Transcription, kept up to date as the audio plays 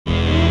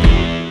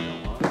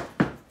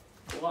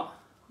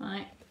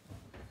Right.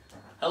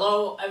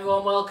 Hello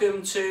everyone,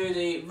 welcome to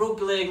the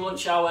Rugby League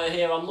lunch hour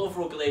here on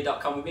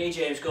loverugbyleague.com with me,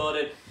 James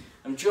Gordon.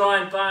 I'm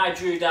joined by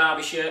Drew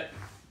Derbyshire.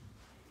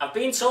 I've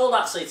been told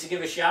actually to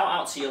give a shout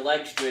out to your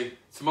legs, Drew.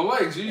 To my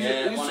legs?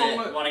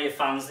 One of your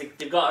fans,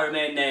 they've got to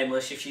remain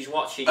nameless. If she's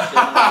watching, she doesn't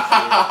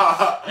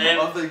know who she is.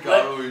 I think I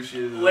know who she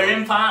is. We're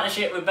in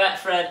partnership with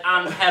Betfred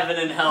and Heaven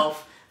and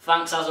Health.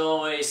 Thanks as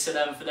always to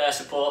them for their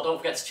support. Don't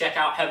forget to check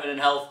out Heaven and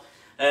Health.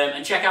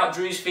 And check out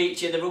Drew's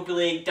feature, the Rugby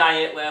League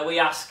Diet, where we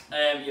ask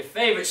your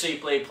favourite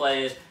Super League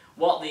players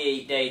what they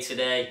eat day to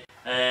day.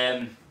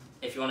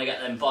 If you want to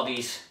get them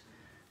bodies,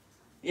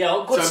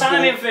 good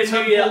timing for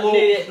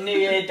New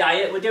Year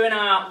diet. We're doing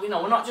our, we're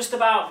not just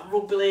about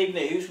Rugby League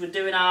news. We're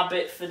doing our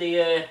bit for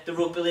the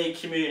Rugby League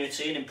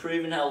community and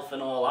improving health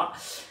and all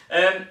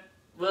that.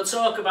 We'll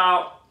talk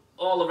about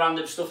all the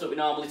random stuff that we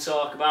normally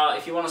talk about.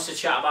 If you want us to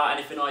chat about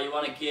anything or you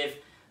want to give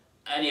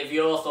any of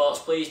your thoughts,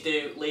 please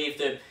do leave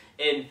them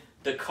in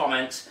the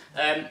comments.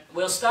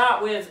 We'll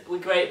start with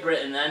Great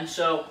Britain then.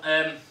 So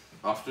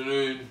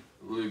afternoon,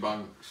 Louis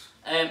Banks.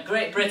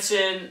 Great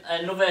Britain,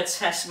 another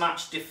Test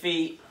match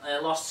defeat,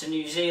 lost to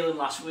New Zealand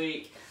last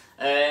week,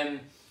 and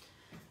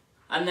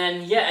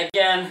then yet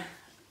again,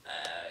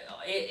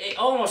 it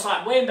almost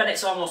like Wayne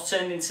Bennett's almost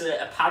turned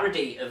into a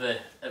parody of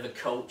a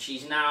coach.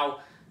 He's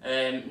now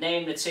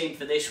named the team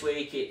for this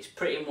week. It's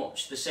pretty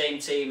much the same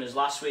team as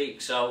last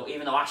week. So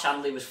even though Ash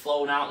Handley was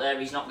flown out there,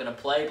 he's not going to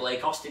play.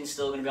 Blake Austin's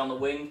still going to be on the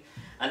wing.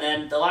 And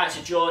then the likes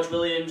of George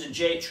Williams and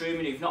Jake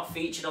Truman, who've not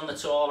featured on the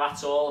tour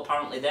at all,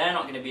 apparently they're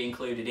not going to be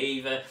included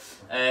either.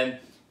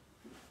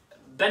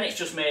 Bennett's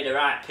just made a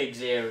right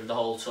pig's ear of the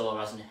whole tour,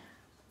 hasn't he?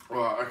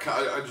 Well,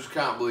 I just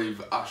can't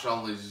believe Ash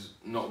Handley's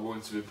not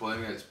going to be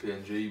playing against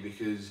PNG,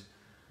 because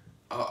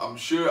I'm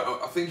sure,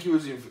 I think he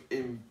was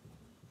in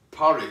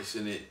Paris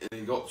and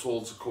he got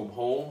told to come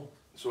home.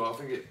 So I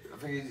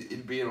think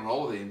he'd been on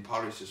holiday in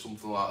Paris or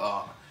something like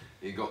that.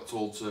 He got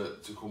told to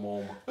come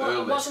home early,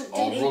 or rush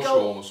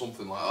home or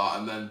something like that,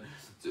 and then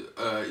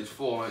he's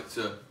flown out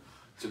to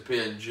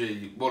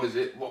PNG. What is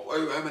it?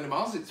 How many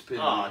miles is it to PNG?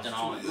 Oh, I don't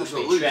know. It must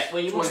be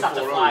well, you must have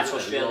to fly to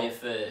Australia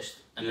first.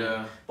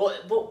 Yeah.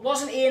 But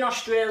wasn't he in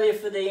Australia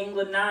for the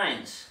England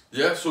Nines?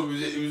 Yeah, so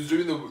he was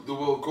doing the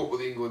World Cup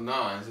with the England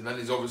Nines, and then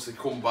he's obviously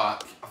come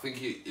back. I think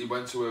he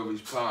went to with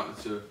his partner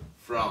to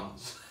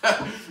France,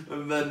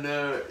 and then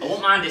I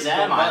won't mind his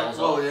air miles.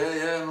 Well,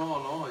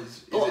 no,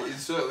 he's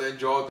certainly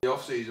enjoyed the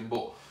off season,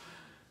 but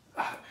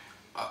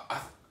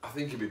I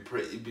think he'd be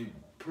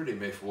pretty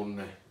miffed, wouldn't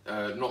he?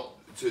 Not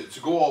to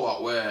go all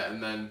that way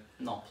and then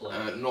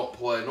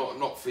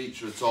not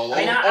feature at all.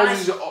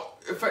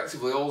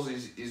 Effectively, all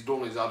he's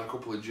done is had a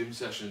couple of gym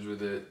sessions with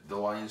the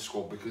Lions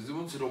squad, because they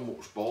wouldn't have done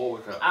much ball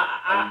work.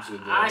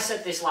 I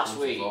said this last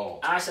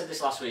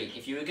week.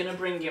 If you were going to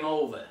bring him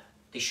over,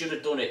 they should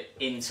have done it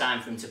in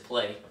time for him to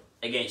play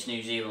against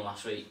New Zealand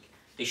last week.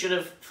 They should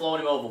have flown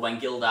him over when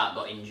Gildart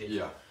got injured.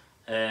 Yeah.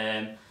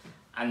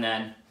 And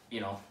then,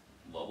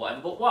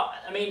 whatever. But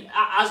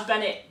has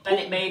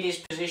Bennett made his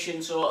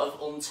position sort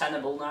of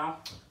untenable now?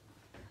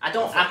 I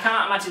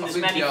can't imagine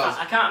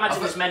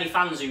there's many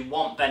fans who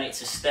want Bennett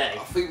to stay.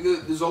 I think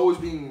that there's always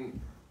been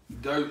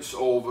doubts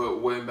over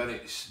Wayne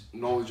Bennett's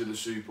knowledge of the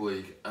Super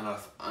League, and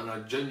I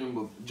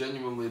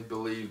genuinely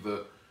believe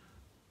that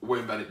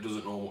Wayne Bennett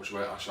doesn't know much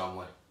about Ash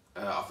Handley.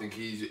 I think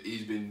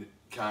he's been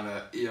kind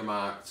of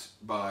earmarked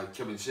by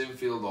Kevin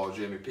Sinfield or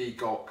Jamie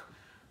Peacock,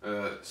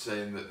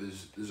 saying that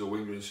there's a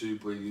winger in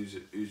Super League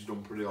who's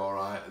done pretty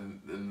alright,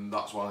 and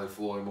that's why they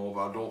flew him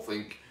over. I don't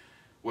think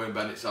Wayne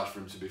Bennett's asked for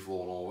him to be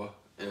flown over,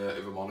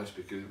 if I'm honest,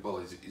 because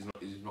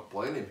he's not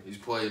playing him. He's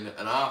playing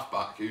an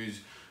halfback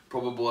who's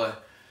probably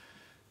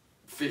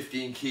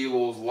 15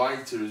 kilos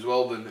lighter as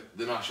well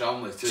than Ash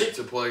Handley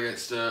to play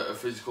against a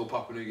physical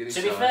Papua New Guinea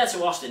side. To be fair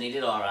to Austin, he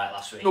did alright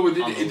last week. No,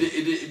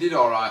 he did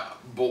alright,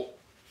 but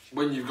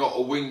when you've got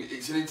a wing,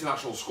 it's an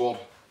international squad,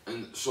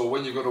 and so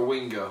when you've got a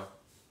winger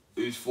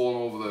who's flown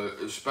over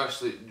there,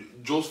 especially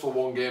just for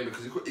one game,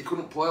 because he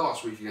couldn't play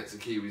last week against the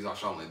Kiwis,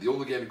 Ash Handley. The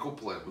only game he could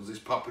play was this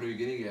Papua New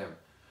Guinea game.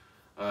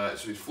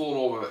 So he's flown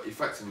over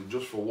effectively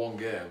just for one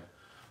game,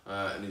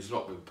 and he's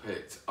not been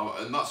picked.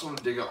 And that's not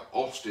a dig at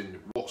Austin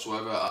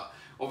whatsoever.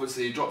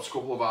 Obviously, he dropped a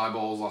couple of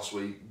eyeballs last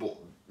week, but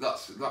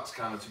that's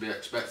kind of to be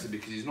expected,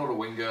 because he's not a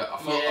winger.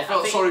 I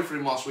felt sorry for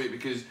him last week,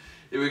 because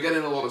he was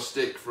getting a lot of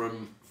stick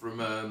from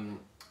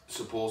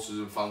supporters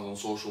and fans on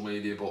social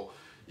media, but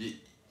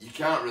you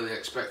can't really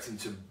expect him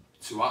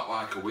to act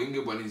like a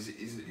winger when he's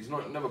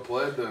never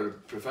played there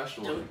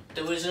professionally.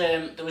 There was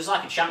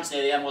like a chance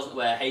near the end, wasn't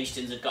there, where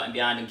Hastings had got him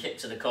behind and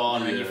kicked to the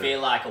corner, and you feel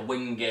like a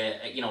winger,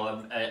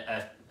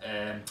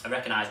 a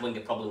recognised winger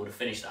probably would have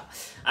finished that.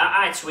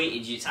 I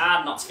tweeted you, it's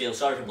hard not to feel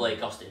sorry for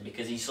Blake Austin,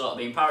 because he's sort of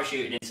been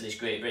parachuted into this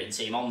Great Britain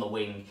team on the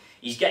wing.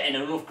 He's getting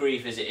enough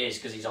grief as it is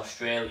because he's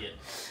Australian.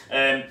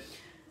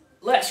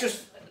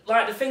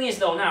 The thing is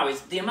though now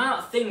is the amount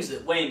of things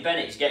that Wayne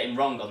Bennett is getting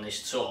wrong on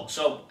this tour.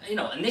 So,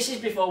 and this is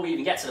before we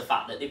even get to the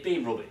fact that they've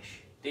been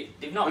rubbish.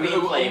 They've not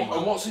been playing well.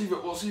 And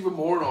what's even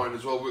more annoying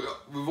as well,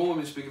 we've only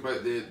been speaking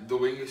about the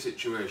winger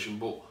situation,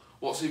 but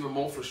what's even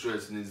more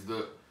frustrating is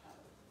that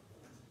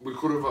we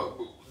could have.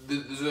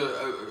 There's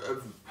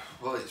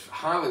well, it's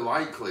highly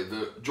likely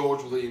that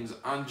George Williams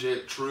and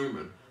Jake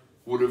Truman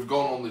would have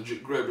gone on the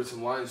Great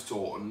Britain Lions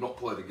tour and not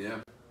played a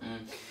game.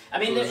 I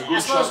mean, so there's a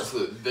good chance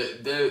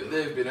that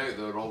they've been out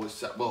there all this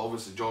time. Well,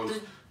 obviously George.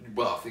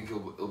 Well, I think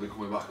he'll be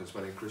coming back and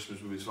spending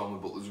Christmas with his family.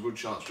 But there's a good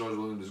chance George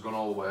Williams has gone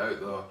all the way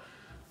out there,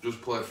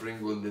 just played for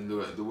England in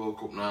the World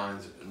Cup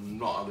Nines and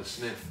not had a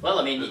sniff. Well,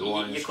 I mean,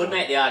 you could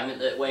make the argument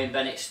that Wayne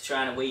Bennett's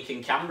trying to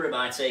weaken Canberra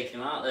by taking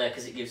him out there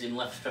because it gives him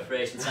less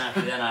preparation time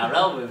for the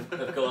NRL. With,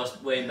 of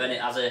course, Wayne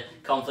Bennett has a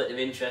conflict of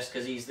interest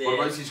because he's the. What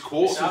about his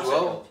quotes as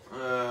well?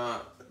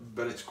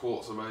 Bennett's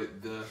quotes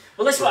about the.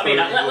 Well, this is what I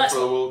mean. For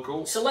the World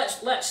Cup. So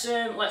let's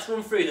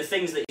run through the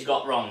things that he's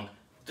got wrong.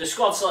 The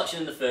squad selection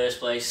in the first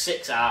place: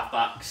 6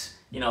 halfbacks,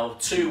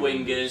 2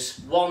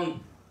 wingers,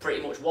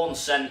 pretty much one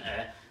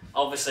centre.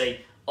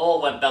 Obviously,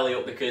 all went belly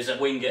up because a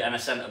winger and a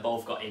centre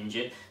both got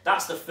injured.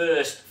 That's the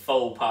first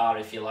faux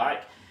pas, if you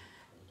like.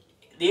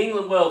 The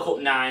England World Cup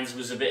Nines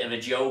was a bit of a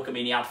joke. I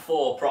mean, he had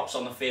 4 props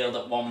on the field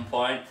at one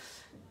point.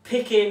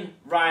 Picking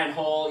Ryan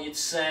Hall, you'd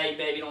say,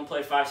 maybe he only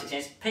played 5-6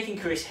 games. Picking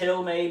Chris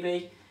Hill,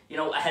 maybe,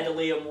 ahead of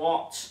Liam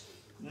Watts.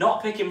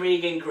 Not picking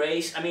Regan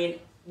Grace. I mean,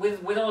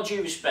 with all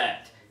due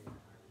respect,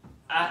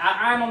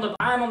 I'm on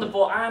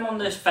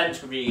the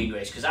fence with Regan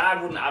Grace because I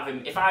wouldn't have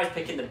him if I was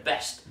picking the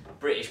best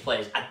British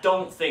players. I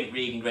don't think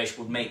Regan Grace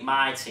would make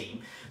my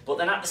team, but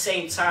then at the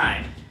same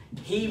time,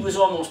 he was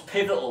almost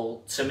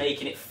pivotal to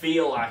making it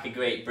feel like a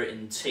Great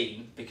Britain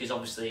team because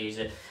obviously he's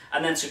a.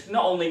 And then to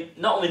not only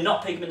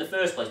not pick him in the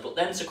first place, but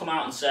then to come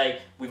out and say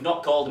we've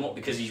not called him up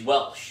because he's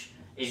Welsh,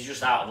 he's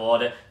just out of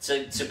order.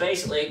 To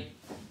basically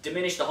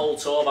diminish the whole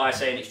tour by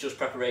saying it's just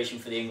preparation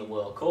for the England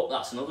World Cup.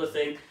 That's another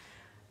thing.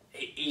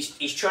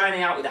 He's trying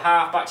it out with the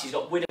halfbacks. He's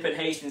got Widdop and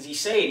Hastings.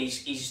 He's saying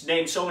he's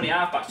named so many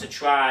halfbacks to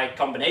try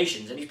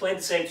combinations, and he's played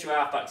the same 2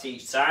 halfbacks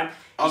each time.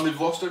 And they've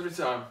lost every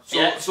time.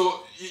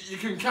 So you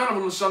can kind of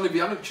understand if they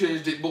hadn't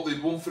changed it, but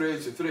they'd won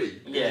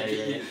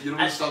 3-3. You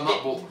understand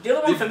that, but the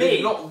other one for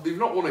me, they've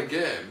not won a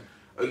game.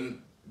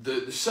 And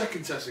the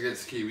second test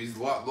against the Kiwis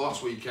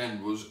last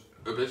weekend was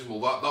abysmal.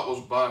 That was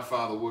by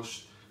far the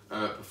worst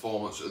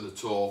performance of the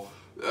tour.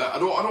 I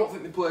don't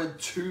think they played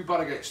too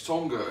bad against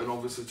Tonga, and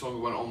obviously Tonga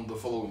went on the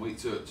following week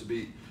to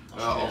beat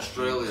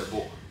Australia.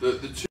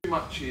 But the 2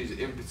 matches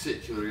in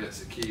particular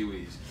against the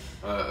Kiwis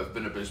have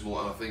been abysmal,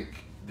 and I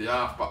think the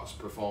halfbacks'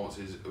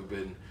 performances have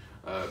been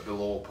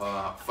below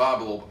par, far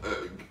below.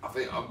 I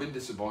think I've been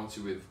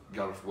disappointed with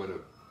Gareth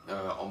Widdop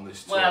on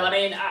this tour. Well, I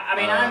mean,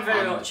 I'm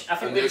very much. I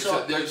think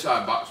the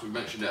outside backs, we've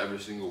mentioned it every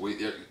single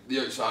week.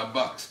 The outside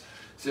backs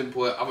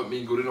simply haven't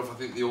been good enough. I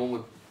think the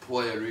only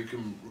player who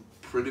can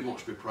pretty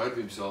much be proud of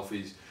himself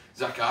is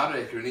Zach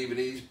Hardacre, and even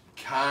he's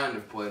kind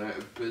of playing out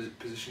of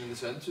position in the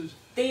centres.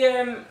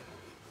 The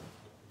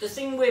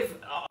thing with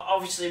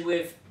obviously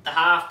with the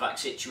halfback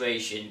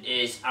situation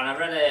is, and I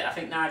read I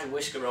think Nigel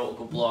Whisker wrote a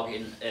good blog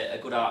in a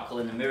good article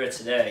in the Mirror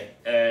today,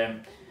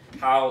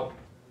 how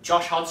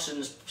Josh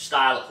Hodgson's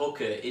style at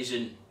hooker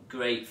isn't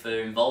great for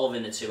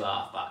involving the 2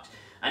 halfbacks,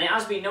 and it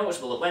has been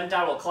noticeable that when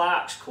Darryl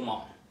Clark's come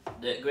on,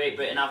 that Great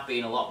Britain have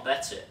been a lot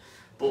better.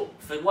 But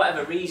for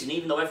whatever reason,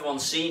 even though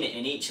everyone's seen it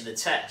in each of the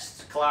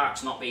tests,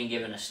 Clark's not being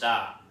given a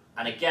start.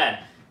 And again,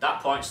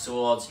 that points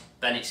towards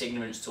Bennett's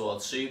ignorance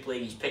towards Super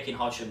League. He's picking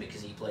Hodgson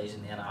because he plays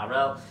in the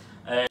NRL.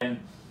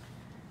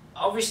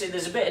 Obviously,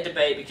 there's a bit of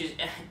debate because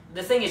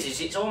the thing is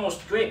it's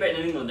almost Great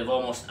Britain and England have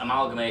almost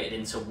amalgamated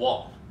into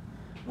one,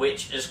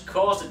 which has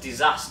caused a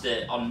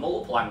disaster on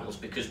multiple angles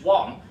because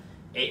 1,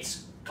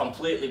 it's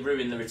completely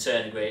ruined the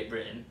return of Great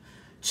Britain.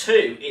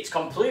 2, it's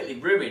completely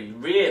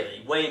ruined,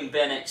 really, Wayne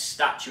Bennett's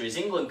stature as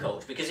England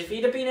coach, because if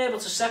he'd have been able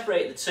to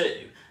separate the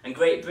 2 and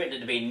Great Britain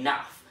had been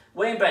naff,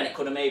 Wayne Bennett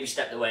could have maybe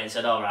stepped away and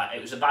said, alright,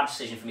 it was a bad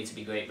decision for me to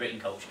be Great Britain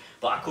coach,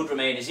 but I could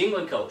remain as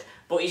England coach.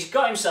 But he's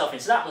got himself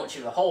into that much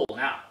of a hole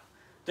now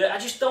that I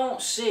just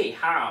don't see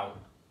how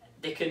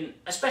they can,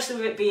 especially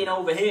with it being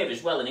over here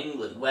as well in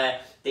England, where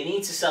they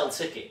need to sell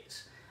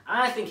tickets.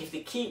 I think if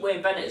they keep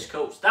Wayne Bennett as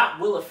coach, that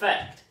will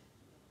affect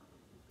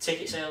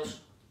ticket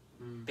sales.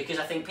 Because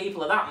I think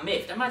people are that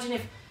miffed. Imagine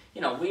if,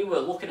 we were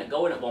looking at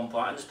going at one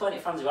point, and there's plenty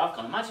of fans who have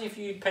gone. Imagine if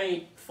you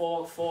paid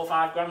four or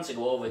 5 grand to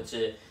go over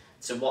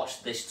to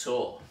watch this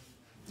tour.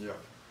 Yeah.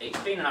 It's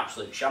been an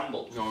absolute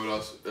shambles. No, it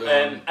has.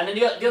 And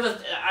then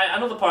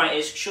another point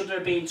is, should there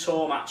have been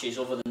tour matches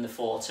other than the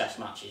 4 test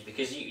matches?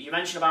 Because you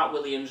mentioned about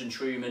Williams and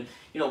Truman.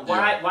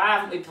 Why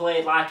haven't we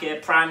played like a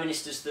Prime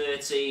Minister's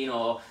 13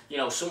 or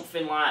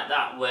something like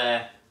that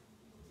where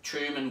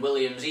Truman,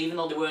 Williams, even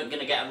though they weren't going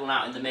to get a run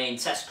out in the main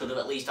test, could have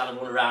at least had a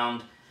run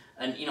around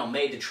and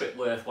made the trip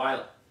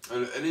worthwhile.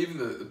 And even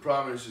the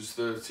Prime Minister's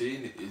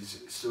 13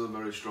 is still a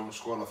very strong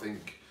squad. I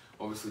think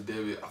obviously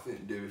David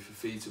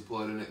Fafita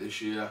played in it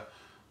this year,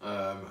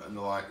 and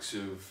the likes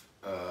of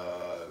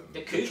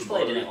the Cooch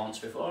played in it once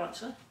before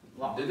actually.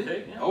 Did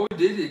he? Yeah. Oh, he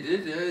did.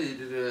 Yeah, he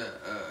did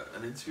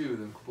an interview with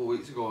him a couple of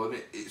weeks ago,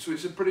 and so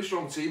it's a pretty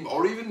strong team.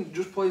 Or even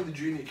just playing the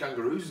junior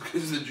Kangaroos,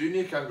 because the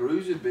junior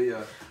Kangaroos would be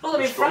a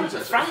strong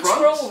test. France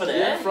were over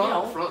there.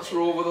 Yeah, France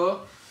were over there,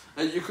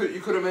 and you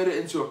could have made it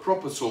into a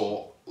proper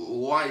tour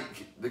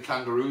like the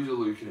Kangaroos are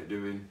looking at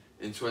doing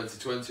in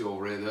 2020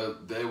 over here.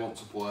 They want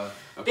to play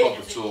a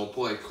proper tour,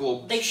 play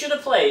clubs. They should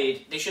have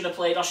played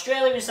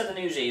Australia instead of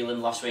New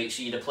Zealand last week.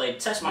 So you'd have played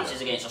test matches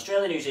against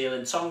Australia, New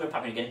Zealand, Tonga,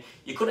 Papua New Guinea.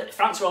 You could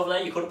France were over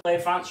there. You could have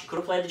played France. You could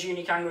have played the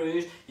junior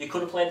Kangaroos. You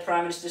could have played the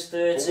Prime Minister's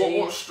third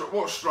team.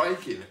 What's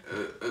striking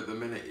at the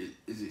minute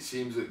is it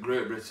seems that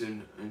Great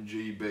Britain and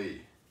GB,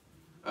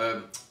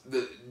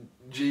 the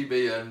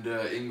GB and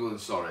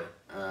England,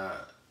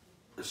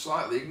 are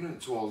slightly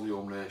ignorant towards the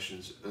home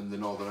nations and the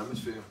Northern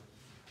Hemisphere.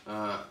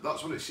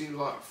 That's what it seems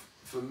like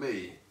for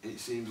me. It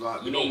seems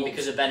like you mean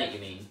because of Bennett. You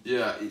mean?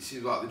 Yeah, it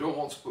seems like they don't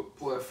want to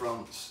play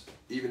France,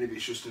 even if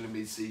it's just in a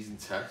mid-season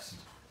test,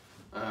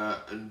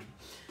 and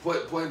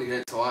playing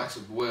against the likes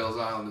of Wales,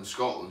 Ireland, and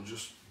Scotland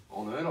just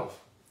unheard of,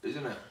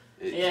 isn't it?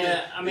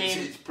 I mean,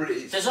 it's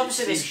pretty. There's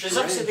obviously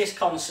this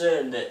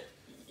concern that.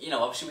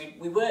 Obviously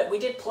we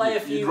did play a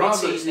few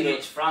mid-season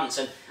against France,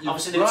 and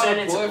obviously they were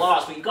turning into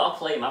blowouts, but you've got to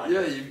play them, haven't you?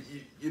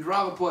 Yeah, you'd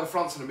rather play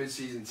France in a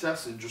mid-season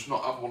test than just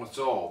not have one at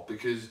all,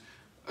 because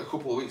a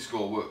couple of weeks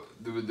ago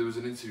there was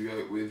an interview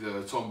out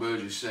with Tom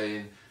Burgess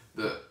saying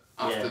that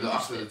after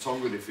the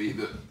Tonga defeat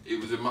that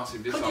it was a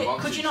massive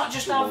disadvantage.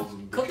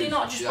 Could they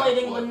not just play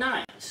England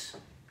nights?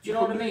 Do you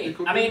know what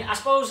I mean? I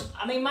suppose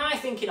my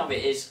thinking of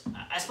it is,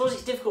 I suppose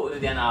it's difficult with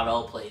the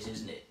NRL players,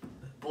 isn't it?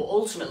 But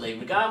ultimately,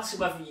 regardless of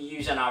whether you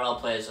use NRL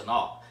players or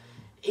not,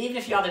 even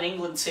if you had an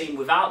England team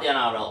without the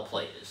NRL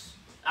players,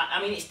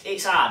 I mean,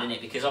 it's hard, isn't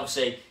it? Because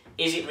obviously,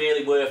 is it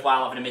really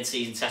worthwhile having a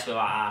mid-season test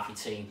without half your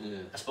team? Yeah.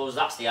 I suppose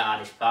that's the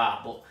hardest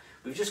part, but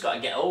we've just got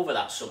to get over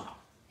that somehow.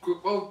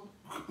 Well,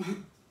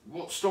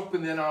 what's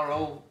stopping the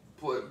NRL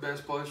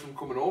best players from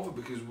coming over?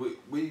 Because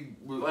we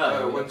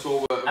went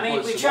over. I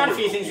mean, we tried a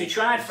few things. We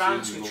tried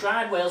France, we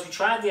tried Wales, we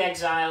tried the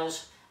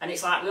Exiles, and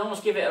it's like we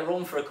almost give it a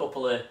run for a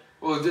couple of.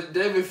 Well,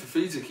 David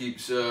Fafita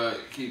keeps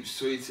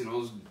tweeting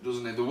us,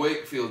 doesn't he? The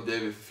Wakefield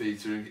David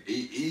Fafita, and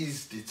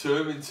he's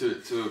determined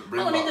to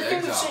bring back the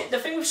Exiles. The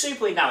thing with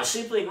Super League now is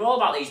Super League are all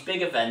about these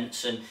big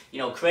events and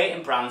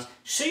creating brands.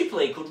 Super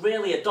League could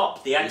really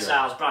adopt the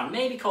Exiles brand,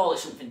 maybe call it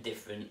something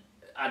different.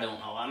 I don't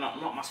know. I'm not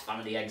a massive fan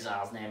of the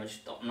Exiles name.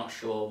 I'm not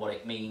sure what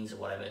it means or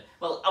whatever.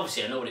 Well,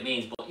 obviously I know what it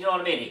means, but you know what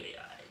I mean.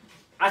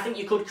 I think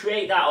you could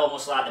create that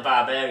almost like the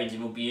Barbarians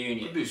in Rugby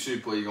Union. Could do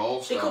Super League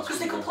All-Stars. Because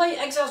they could play,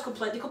 Exiles could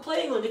play, they could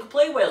play England, they could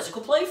play Wales, they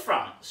could play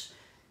France.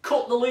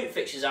 Cut the loot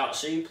fixtures out of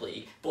Super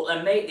League, but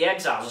then make the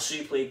Exiles a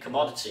Super League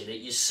commodity that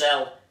you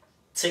sell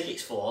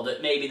tickets for,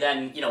 that maybe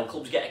then,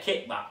 clubs get a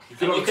kickback.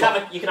 You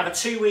could have a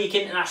 2-week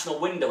international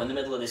window in the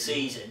middle of the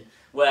season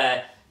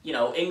where,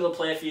 England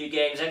play a few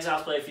games,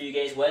 Exiles play a few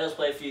games, Wales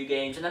play a few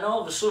games, and then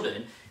all of a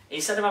sudden,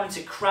 instead of having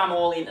to cram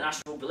all the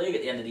international rugby league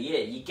at the end of the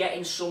year, you're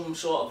getting some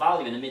sort of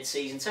value in the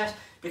mid-season test.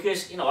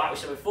 Because, like we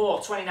said before,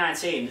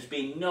 2019, there's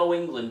been no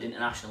England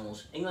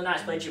internationals. England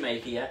Knights played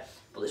Jamaica, yeah,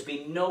 but there's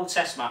been no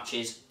test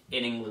matches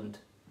in England,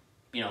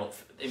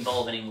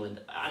 involving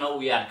England. I know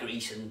we had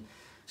Greece and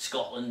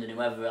Scotland and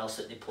whoever else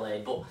that they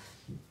played, but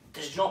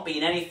there's not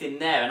been anything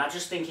there. And I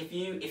just think if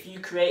you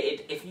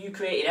created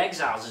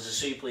Exiles as a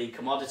Super League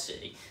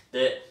commodity,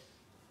 that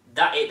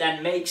it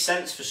then makes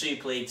sense for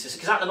Super League to,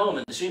 because at the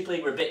moment the Super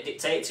League were a bit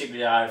dictated to by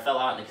the RFL,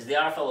 aren't they? Because the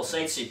RFL will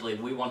say to Super League,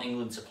 we want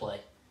England to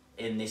play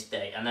in this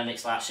day, and then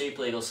it's like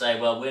Super League will say,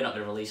 well, we're not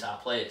going to release our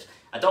players.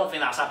 I don't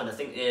think that's happened. I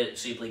think the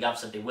Super League have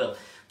said they will,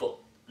 but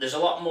there's a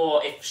lot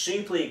more. If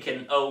Super League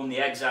can own the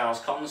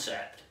Exiles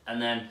concept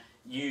and then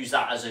use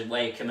that as a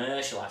way of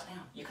commercialising,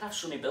 you could have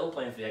Sonny Bill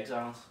playing for the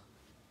Exiles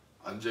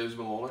and James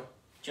Maloney.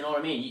 Do you know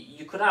what I mean?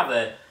 You could have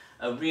a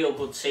real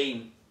good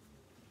team.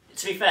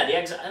 To be fair, the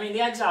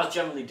Exiles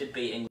generally did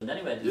beat England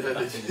anyway.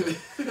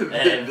 Didn't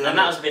they? And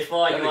that was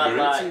before you had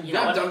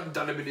like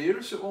Danny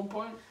Medeiros at one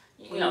point.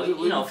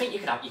 I think you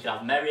could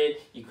have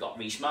Merritt, you've got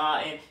Reece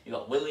Martin, you've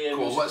got Williams,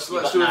 Cool, let's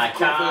you've do got a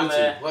quick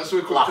 30. Let's do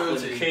a quick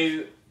 30.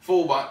 Coote.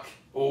 Fullback.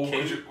 Would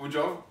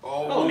you?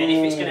 Well, I mean,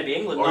 if it's going to be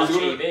England, not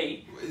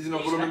GB. Is he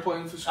not going to be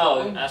playing for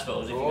Scotland? I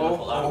suppose if you're going to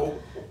put that.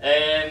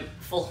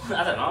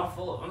 I don't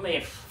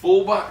know.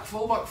 Fullback.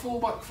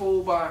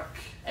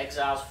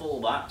 Exiles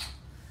fullback.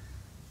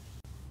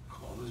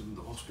 Come on,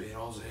 there must be an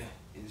Aussie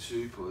in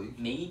Super League.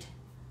 Mead.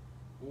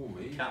 Oh,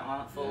 Mead. Can't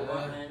like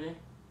fullback, maybe.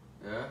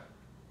 Yeah.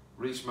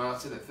 Reece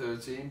Martin at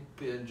 13,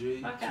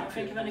 PNG. I can't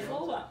think of any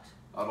fullbacks.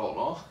 I don't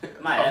know.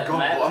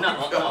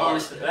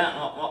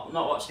 Not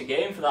watched the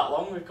game for that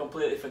long. We've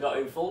completely forgot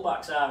who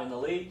fullbacks are in the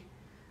league.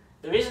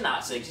 There isn't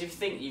actually, because if you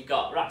think you've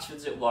got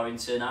Ratchford's at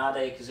Warrington,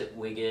 Hardaker's at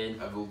Wigan,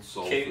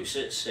 Coots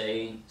at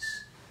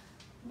Saints,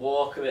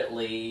 Walker at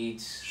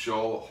Leeds,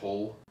 Shaw at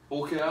Hull,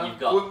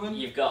 Quinlan.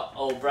 You've got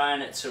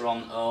O'Brien at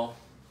Toronto.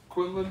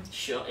 Quinlan.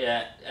 Sure,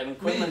 yeah. I mean,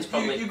 Quinlan's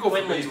probably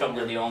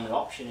the only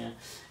option.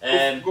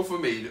 Yeah. Go for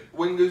Mead.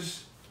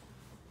 Wingers.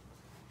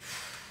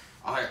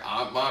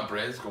 My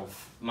brain's gone.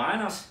 Mine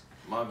has.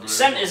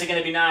 Centres are going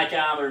to be Nike,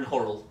 Armour and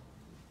Hurrell.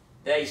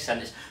 They're your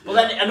centres. But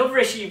then another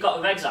issue you've got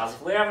with Exiles,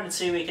 if we're having a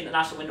 2-week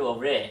international window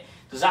over here,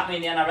 does that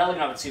mean the NRL are going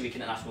to have a 2-week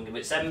international window?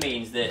 Which then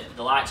means that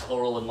the likes of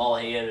Hurrell and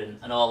Waller here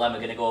and all them are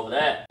going to go over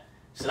there.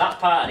 So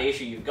that's part of the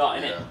issue you've got,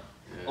 innit? Yeah.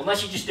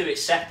 Unless you just do it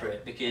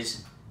separate,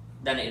 because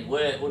then it'd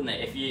work, wouldn't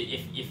it?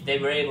 If they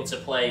were able to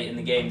play in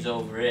the games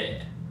over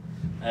here.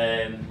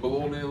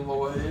 Maloney and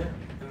Lower here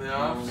in the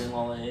halves. Maloney and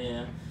Lower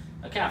here.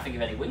 I can't think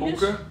of any wingers.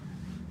 Hooker.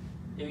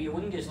 Who are your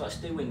wingers? Let's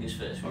do wingers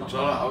first. I'm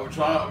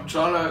trying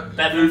to.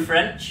 Bevan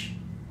French.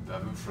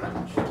 Bevan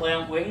French. Play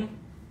on wing.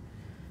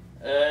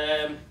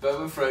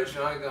 Bevan French,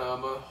 Nike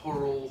Armour,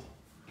 Hurrell.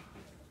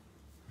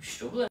 We're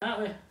struggling,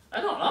 aren't we?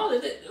 I don't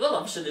know. Well,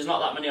 obviously there's not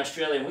that many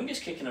Australian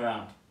wingers kicking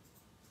around.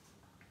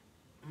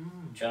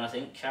 Trying to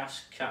think.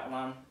 Cass,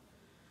 Catalan,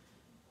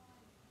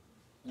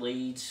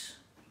 Leeds.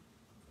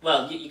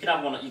 Well, you could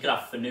have one. You could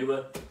have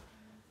Fanua,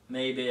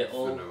 maybe at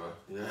all. Fanua,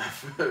 yeah.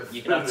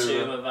 You could have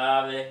Tuma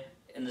Varvey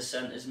in the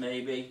centres,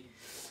 maybe.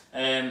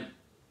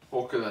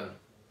 Hooker then.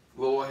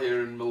 Lower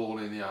here and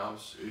Maloney in the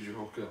halves. Who's your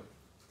hooker?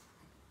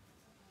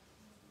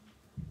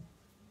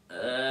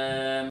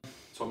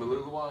 Tommy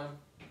Lulawine.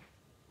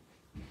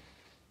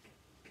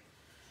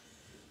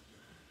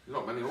 There's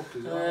not many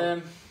hookers, are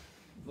there?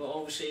 What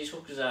overseas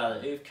hookers are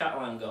there? Who've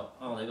Catalan got?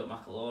 Oh, they've got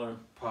McIlaurin.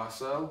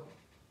 Parcell.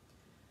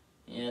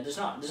 Yeah, there's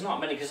not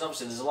many, because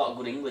obviously there's a lot of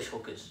good English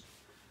hookers,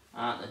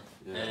 aren't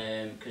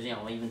there? Yeah. Because you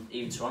know even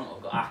Toronto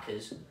have got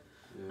Ackers.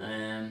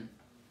 Yeah.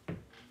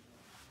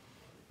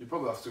 You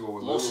probably have to go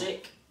with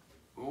Lussick.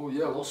 Oh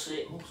yeah,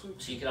 Lussick.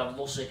 So you could have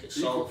Lussick at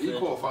Salford. He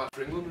qualified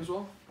for England as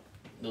well.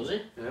 Does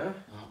he? Yeah.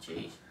 Oh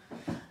jeez.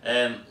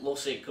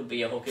 Lussick could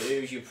be a hooker.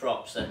 Who's your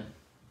props then?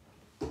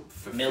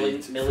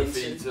 Millington.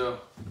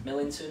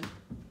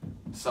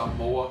 Sam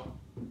Moore.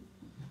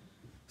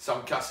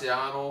 Sam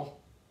Cassiano.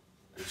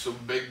 There's some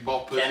big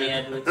boppers. Kenny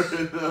Edwards.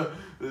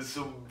 There's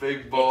some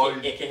big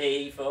boys.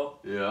 Ikehefo.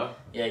 Yeah.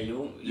 Yeah, you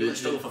won't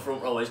struggle for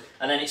front rowers.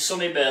 And then it's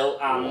Sonny Bill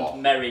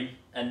and Merrin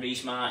and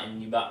Reece Martin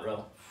in your back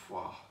row.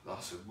 Wow,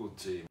 that's a good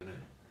team, isn't it?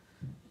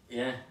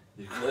 Yeah.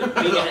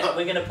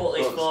 We're gonna put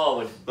this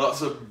forward.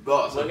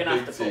 We're gonna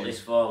have to put this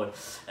forward.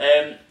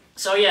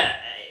 So yeah.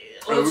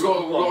 We've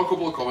got a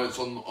couple of comments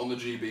on the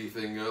GB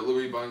thing.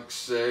 Louis Banks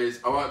says,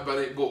 I like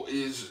Bennett, but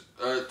he's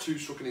too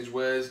stuck in his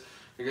ways.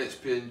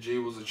 Against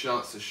PNG was a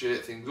chance to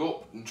shake things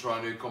up and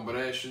try new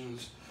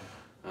combinations.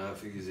 I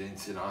think he's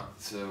hinting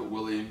at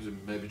Williams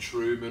and maybe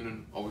Truman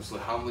and obviously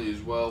Hanley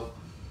as well.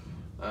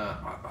 If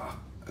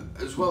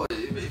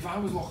I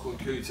was Lachlan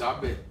Coote,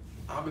 I'd be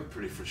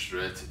pretty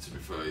frustrated, to be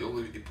fair.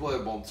 He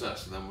played one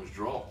test and then was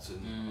dropped,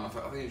 and I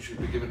think he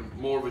should be given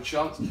more of a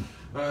chance.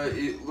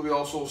 Louis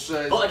also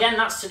says... But again,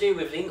 that's to do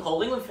with the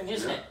whole England thing,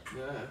 isn't it?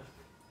 Yeah,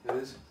 it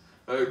is.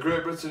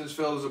 Great Britain has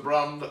failed as a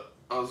brand,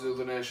 as the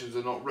other nations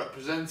are not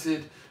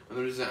represented, and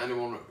there isn't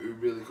anyone who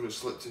really could have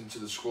slipped into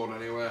the squad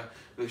anywhere.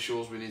 This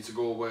shows we need to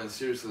go away and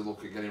seriously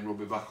look at getting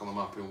rugby back on the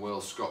map in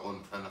Wales,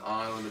 Scotland and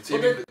Ireland.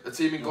 A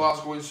team in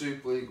Glasgow in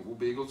Super League will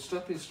be a good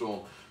stepping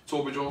stone.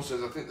 Toby Jones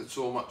says, I think the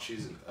tour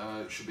matches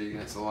should be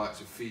against the likes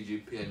of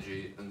Fiji,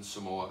 PNG and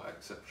Samoa,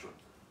 etc.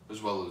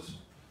 As well as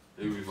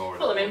who we've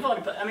already... Well, I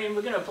mean,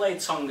 we're going to play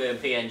Tonga and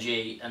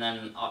PNG, and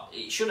then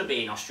it should have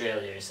been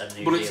Australia instead of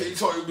New Zealand.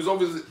 But it was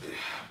obviously...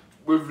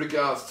 With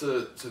regards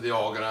to the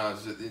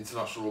organisers at the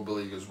International Rugby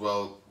League as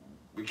well,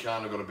 we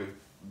kind of got to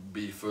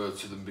be fair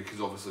to them, because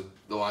obviously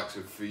the likes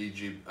of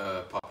Fiji,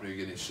 Papua New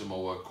Guinea,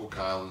 Samoa, Cook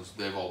Islands,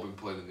 they've all been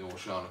playing in the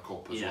Oceania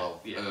Cup as well,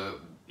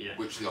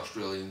 which the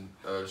Australian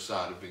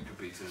side have been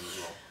competing in as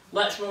well.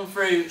 Let's run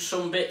through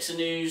some bits of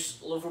news.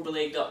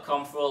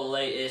 LoveRugbyLeague.com for all the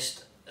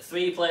latest.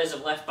 3 players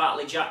have left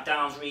Batley: Jack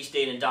Downs, Reece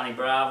Dean and Danny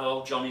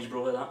Bravo, Johnny's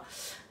brother that.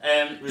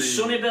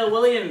 Sonny Bill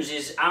Williams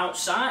is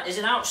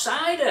an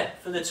outsider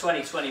for the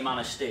 2020 Man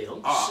of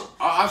Steel.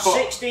 I thought,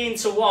 16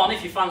 to 1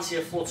 if you fancy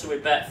a flutter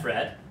with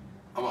Betfred.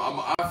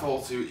 I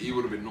thought he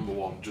would have been number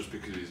 1 just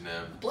because of his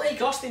name.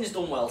 Blake Austin's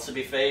done well, to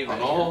be favourite. I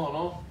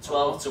know.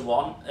 12 to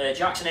 1.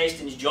 Jackson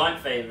Hastings joint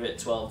favourite,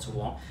 12 to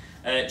 1.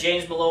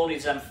 James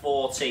Maloney's then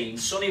 14.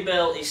 Sonny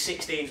Bill is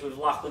 16th with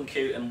Lachlan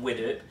Coote and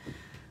Widdop.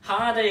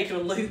 Hardacre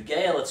and Luke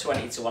Gale are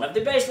 20 to 1. Have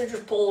they basically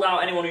just pulled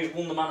out anyone who's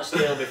won the Man of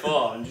Steel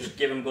before and just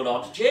given good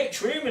odds? Jake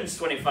Truman's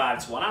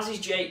 25 to 1, as is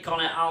Jake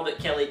Connor, Albert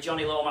Kelly,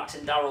 Johnny Lomax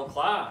and Darryl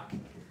Clark.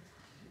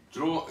 Do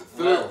you know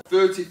what?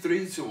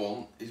 33 to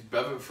 1 is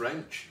Bevan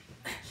French.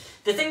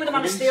 The thing with the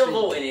Man of Steel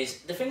voting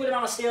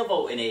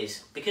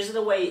is, because of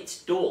the way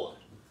it's done,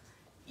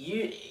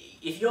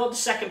 if you're the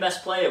second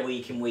best player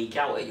week in, week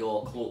out at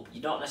your club,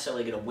 you're not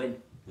necessarily going to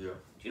win. Yeah. Do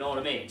you know what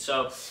I mean?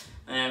 So,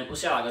 we'll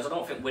see how that goes. I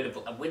don't think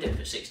Widdop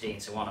at 16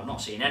 to 1. I've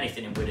not seen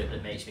anything in Widdop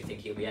that makes me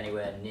think he'll be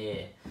anywhere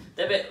near.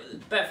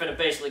 Betfred have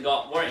basically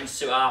got Warrington's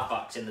 2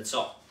 halfbacks in the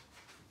top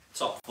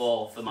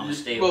 4 for Man of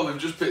Steel. Well, they've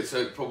just picked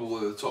out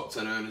probably the top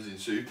 10 earners in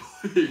Super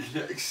League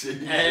next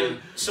season.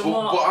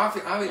 But I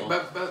think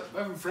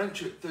Bevan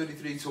French at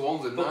 33 to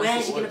 1's a nice. But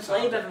where's he going to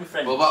play Bevan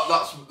French? Well,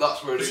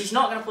 that's where it is. He's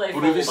not going to play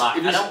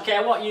fullback. I don't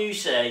care what you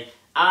say.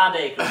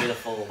 Ade could be the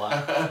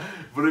fullback.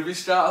 But if he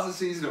starts the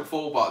season at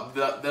fullback,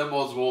 them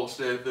odds won't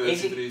stay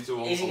 33 to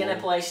 1. Is he going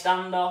to play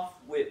standoff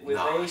with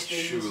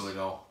Hastings? Surely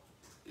not.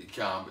 He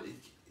can't.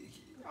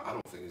 I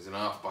don't think he's an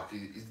half-back.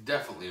 He's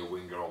definitely a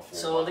winger or fullback.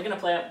 So they're going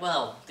to play...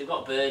 Well, they've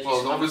got Burgess.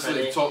 Well,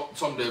 obviously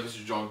Tom Davis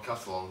has joined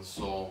Catalan,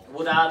 so...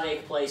 Would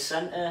Ade play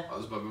centre?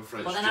 As Bevan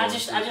French. But then I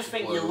just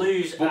think you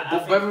lose...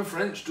 But Bevan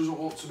French doesn't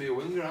want to be a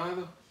winger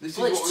either. It's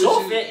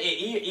tough.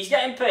 He's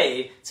getting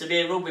paid to be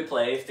a rugby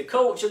player. If the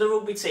coach of the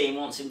rugby team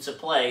wants him to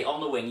play on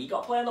the wing, you've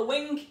got to play on the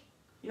wing.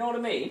 You know what I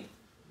mean?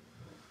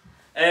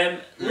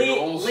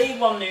 League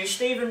One news.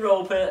 Stephen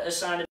Roper has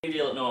signed a new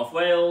deal at North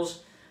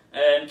Wales.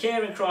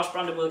 Kieran Cross,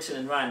 Brandon Wilson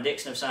and Ryan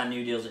Dixon have signed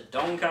new deals at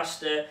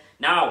Doncaster.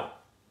 Now,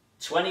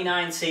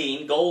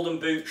 2019 Golden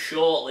Boot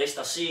shortlist.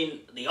 I've seen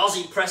the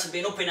Aussie press have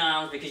been up in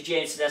arms because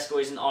James Tedesco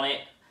isn't on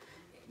it,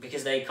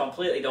 because they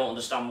completely don't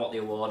understand what the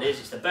award is.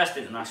 It's the best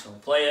international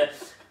player.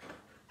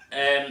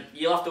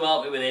 You'll have to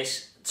help me with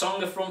this.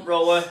 Tonga front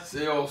rower. See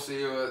you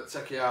at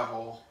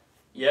Tekiaho.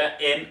 Yeah,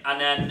 him. And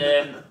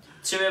then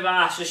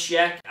Tuivasa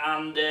Shek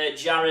and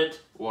Jared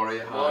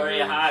Warrior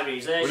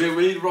Hargreaves. We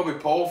need Robbie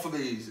Paul for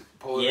these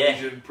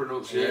Polynesian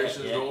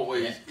pronunciations, don't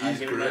we? He's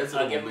great.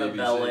 I'll give him a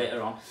bell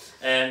later on.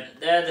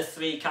 They're the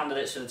three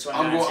candidates for the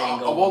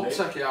 2019 I want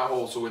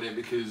Tekiaho to win it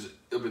because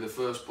he'll be the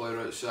first player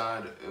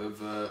outside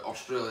of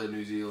Australia,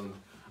 New Zealand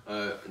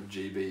and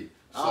GB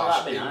 /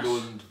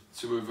 England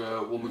to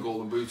have won the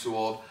Golden Boot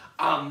award,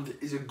 and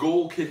is a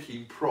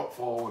goal-kicking prop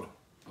forward.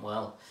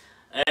 Well,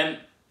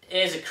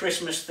 here's a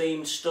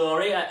Christmas-themed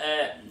story.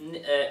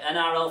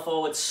 NRL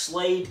forward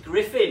Slade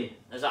Griffin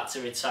has had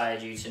to retire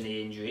due to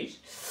knee injuries.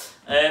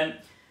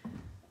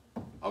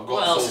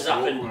 What else has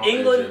happened?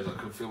 England.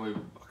 I can feel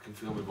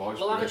my voice.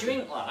 Well, have a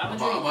drink, lad. Have a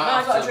drink.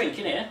 I've got a drink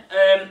in here.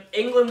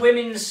 England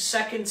women's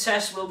second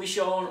test will be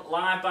shown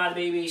live by the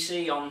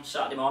BBC on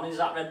Saturday morning. Is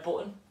that red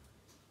button?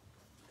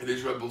 It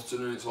is red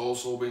button, and it's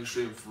also being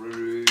streamed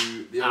through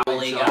the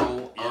LA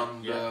channel,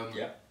 and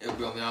it'll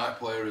be on the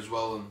iPlayer as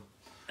well,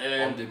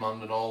 and on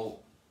demand and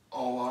all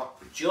that.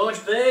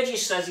 George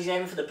Burgess says he's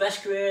aiming for the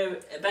best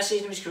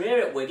season of his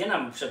career at Wigan.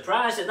 I'm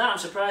surprised at that. I'm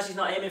surprised he's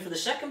not aiming for the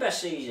second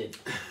best season.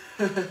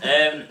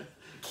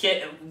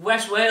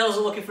 West Wales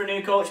are looking for a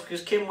new coach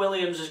because Kim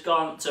Williams has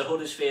gone to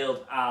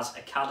Huddersfield as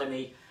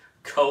academy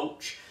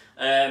coach.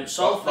 That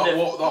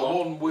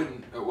one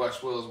win at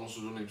West Wales must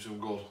have done him some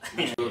good.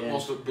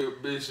 Must have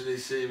boosted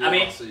his CV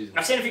last season.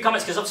 I've seen a few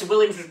comments because obviously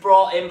Williams was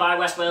brought in by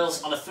West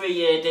Wales on a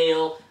 3-year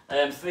deal,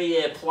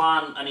 3-year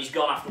plan, and he's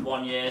gone after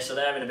 1 year, so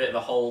they're in a bit of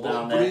a hole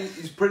down there.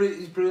 He's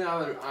pretty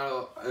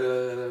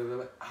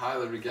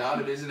highly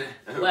regarded, isn't he?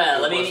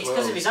 Well, I mean, it's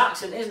because of his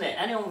accent, isn't it?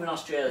 Anyone with an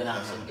Australian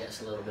accent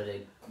gets a little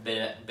bit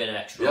of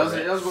extra.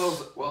 He has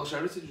Welsh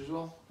heritage as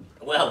well.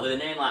 Well, with a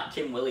name like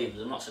Kim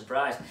Williams, I'm not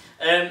surprised.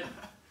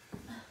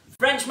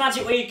 French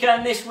Magic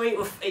Weekend this week,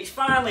 it's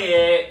finally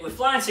here. We're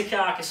flying to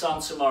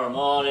Carcassonne tomorrow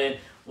morning.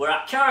 We're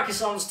at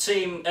Carcassonne's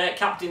team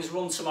captain's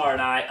run tomorrow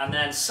night, and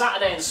then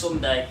Saturday and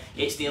Sunday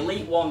it's the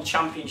Elite One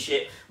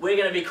Championship. We're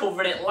going to be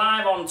covering it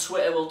live on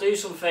Twitter. We'll do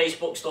some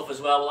Facebook stuff as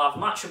well. We'll have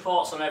match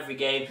reports on every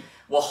game.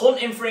 We're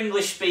hunting for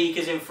English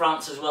speakers in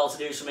France as well to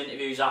do some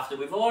interviews after.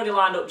 We've already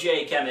lined up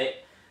Jake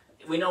Emmett.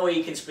 We know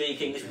he can speak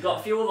English. We've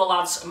got a few other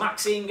lads.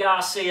 Maxime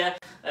Garcia,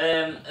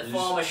 a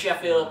former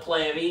Sheffield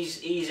player, he's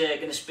going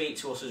to speak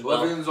to us as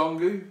well. Levian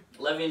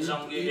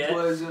Zongu, yeah.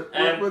 Plays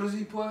at, where does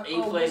he play? He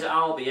plays at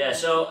Albi, yeah.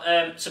 So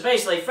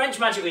basically, French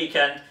Magic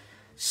Weekend,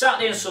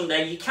 Saturday and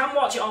Sunday. You can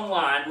watch it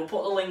online. We'll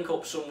put the link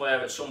up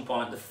somewhere at some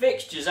point. The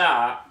fixtures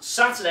are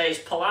Saturday's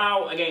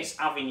Palau against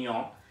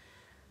Avignon,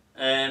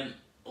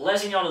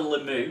 Lesignan and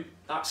Limoux.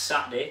 That's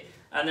Saturday.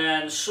 And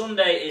then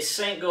Sunday is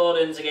St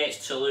Gordon's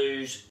against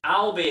Toulouse,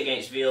 Albi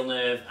against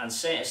Villeneuve, and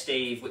St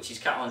Esteve, which is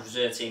Catalan's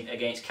reserve team,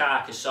 against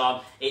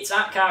Carcassonne. It's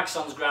at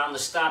Carcassonne's ground, the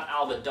Stade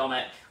Albert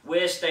Domet.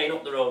 We're staying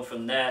up the road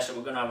from there, so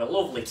we're going to have a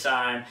lovely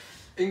time.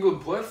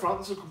 England played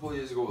France a couple of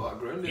years ago at that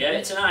ground, yeah,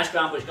 it's a nice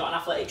ground, but it's got an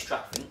athletics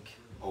track, I think.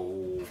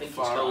 Oh, I think it's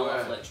got an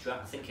athletics track.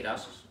 I think it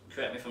has.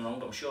 Correct me if I'm wrong,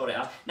 but I'm sure it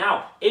has.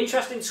 Now,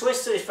 interesting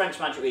twist to this French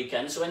Magic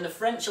Weekend. So in the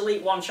French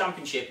Elite One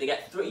Championship, they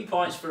get 3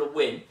 points for a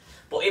win.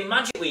 But in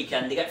Magic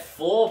Weekend, they get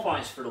 4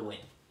 points for the win.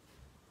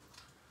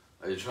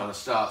 Are you trying to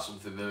start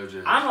something there,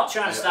 James? I'm not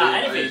trying to start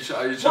anything.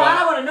 What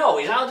I want to know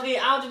is how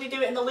did he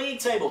do it in the league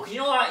table? Because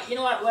you know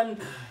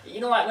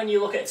like when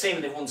you look at a team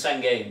and they've won 10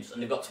 games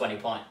and they've got 20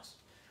 points.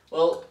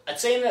 Well, a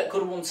team that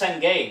could have won 10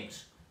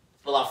 games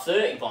will have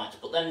 30 points,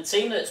 but then the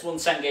team that's won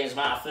 10 games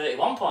might have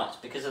 31 points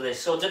because of this.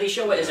 So did he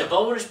show it as a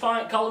bonus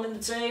point column in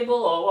the table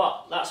or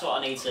what? That's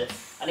what I need to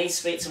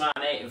speak to my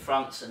mate in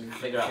France and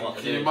figure out what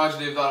to do. Can you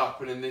imagine if that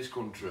happened in this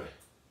country?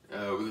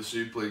 With the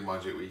Super League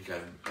Magic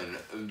Weekend,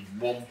 and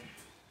one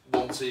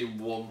team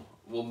won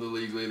the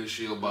League Leaders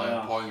Shield by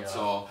a point,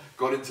 or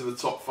got into the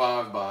top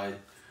 5 by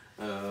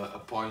a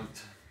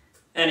point.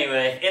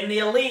 Anyway, in the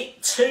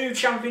Elite 2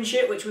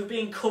 Championship, which we've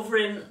been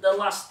covering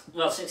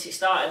since it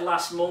started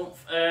last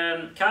month,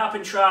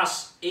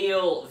 Carpentras,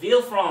 Eel,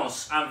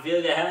 Villefranche and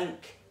Villehenc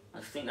I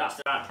think that's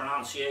the right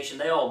pronunciation.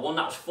 They all won.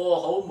 That was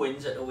 4 home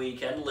wins at the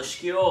weekend.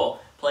 Lescure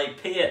played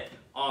Piat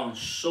on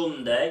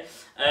Sunday.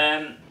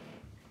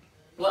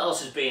 What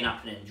else has been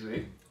happening,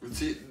 Drew?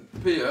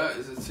 Piat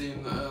is a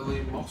team that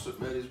Liam Mossop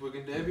made his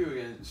Wigan debut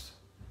against.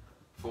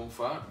 Fun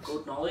fact.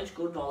 Good knowledge,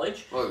 good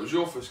knowledge. Well, it was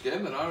your first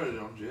game that I read it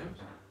on, James.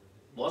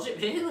 Was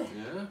it really?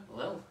 Yeah.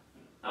 Well,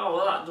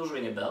 that does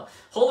ring a bell.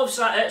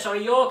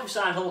 York have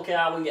signed Hull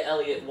KR winger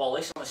Elliot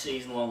Wallace on a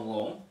season-long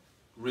loan.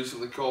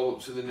 Recently called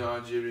up to the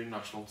Nigerian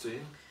national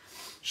team.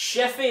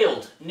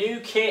 Sheffield, new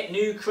kit,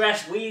 new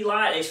crest. We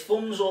like this.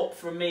 Thumbs up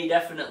from me,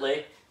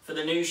 definitely, for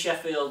the new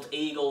Sheffield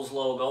Eagles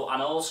logo,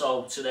 and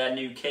also to their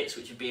new kits,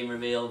 which have been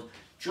revealed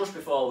just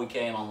before we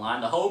came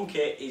online. The home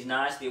kit is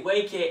nice. The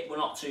away kit we're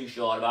not too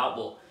sure about,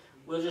 but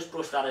we'll just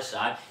brush that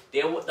aside.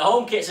 The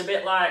home kit's a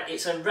bit like,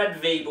 it's a red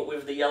V but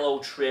with the yellow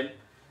trim.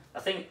 I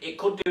think it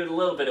could do a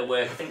little bit of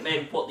work. I think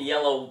maybe put the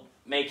yellow,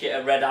 make it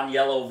a red and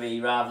yellow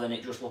V rather than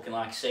it just looking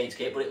like a Saints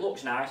kit, but it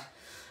looks nice.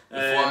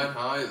 They're flying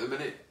high at the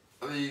minute,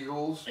 the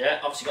Eagles. Yeah,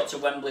 obviously got to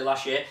Wembley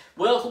last year.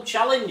 World Club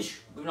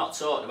Challenge, we've not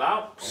talked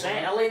about. St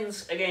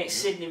Helens against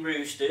Sydney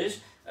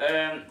Roosters.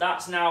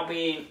 That's now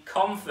being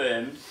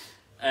confirmed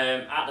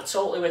at the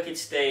Totally Wicked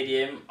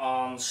Stadium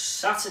on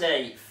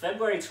Saturday,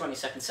 February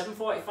 22nd,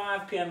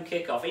 7:45 PM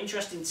kickoff.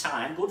 Interesting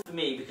time, good for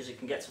me because it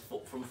can get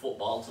from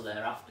football to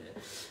thereafter.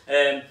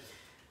 It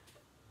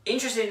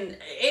is an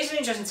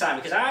interesting time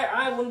because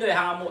I wonder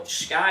how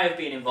much Sky have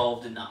been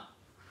involved in that.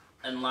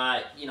 And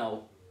like, you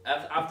know,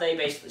 have they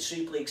basically,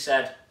 Super League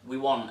said, we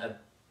want a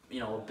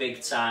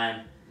big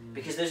time,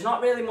 because there's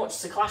not really much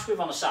to clash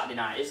with on a Saturday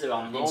night, is there,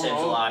 in terms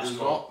of live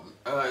sport?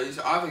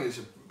 I think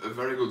it's a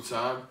very good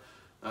time.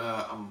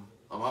 I'm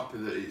happy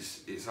that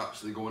it's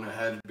actually going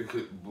ahead,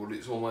 but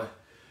it's only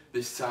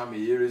this time of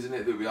year, isn't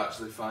it, that we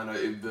actually find out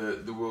if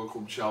the World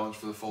Cup Challenge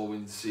for the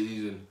following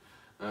season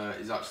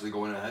is actually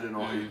going ahead or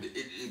not.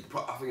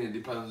 I think it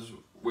depends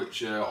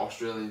which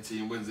Australian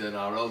team wins the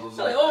NRL,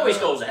 doesn't it? It always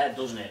goes ahead,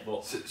 doesn't it?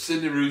 But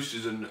Sydney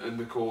Roosters and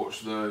the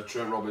coach,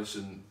 Trent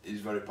Robinson,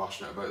 is very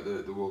passionate about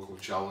the World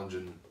Cup Challenge,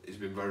 and he's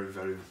been very,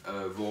 very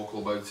vocal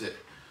about it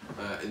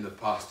in the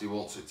past. He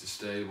wants it to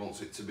stay, he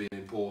wants it to be an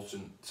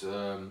important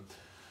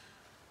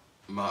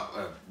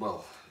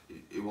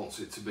he wants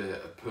it to be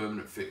a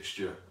permanent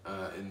fixture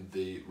in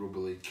the Rugby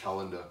League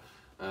calendar,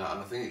 and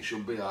I think it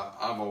should be.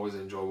 I've always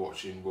enjoyed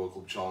watching World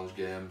Cup Challenge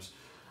games.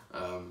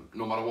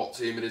 No matter what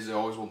team it is, they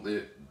always want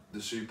the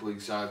Super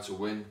League side to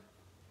win.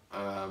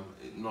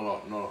 It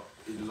doesn't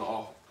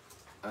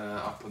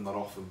happen that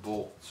often,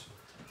 but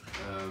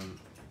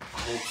I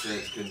hope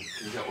Saints can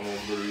get one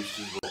over the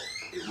Roosters, but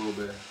it will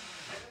be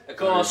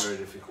very, very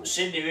difficult.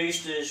 Sydney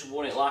Roosters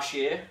won it last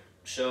year,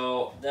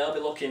 so they'll be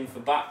looking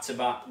for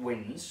back-to-back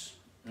wins.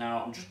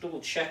 Now, I'm just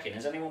double-checking,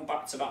 has anyone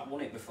back-to-back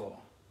won it before?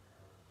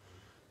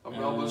 Have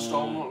Melbourne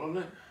Storm not done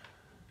it?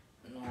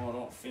 No, I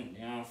don't think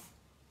they have.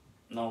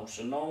 No,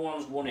 so no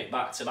one's won it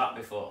back-to-back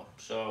before.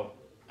 So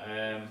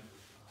that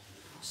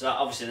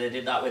obviously they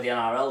did that with the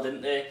NRL,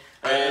 didn't they?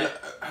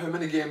 How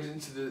many games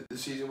into the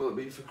season will it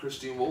be for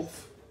Christian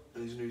Wolf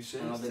and his new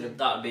Saints?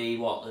 That'd be,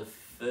 what, the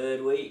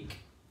 3rd week?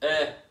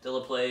 They'll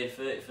have played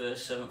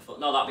 31st, 7th...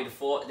 No, that'd be the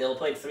 4th. They'll have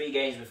played 3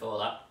 games before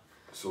that.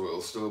 So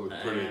it'll still be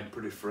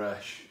pretty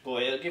fresh.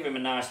 But it'll give him a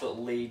nice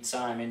little lead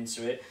time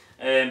into it.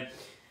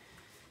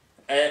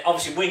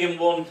 Obviously, Wigan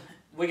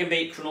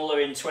beat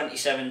Cronulla in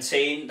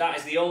 2017. That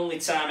is the only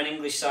time an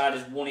English side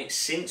has won it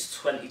since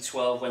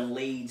 2012 when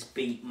Leeds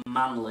beat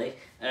Manly.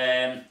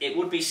 It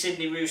would be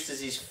Sydney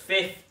Roosters'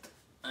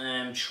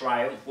 5th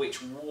triumph,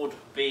 which would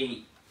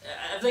be...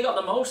 have they got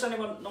the most?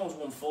 No one's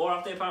won 4,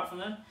 have they, apart from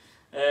them?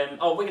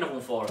 Wigan have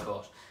won 4, of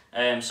course.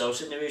 So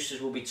Sydney Roosters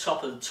will be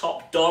top of the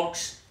top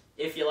dogs,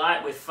 if you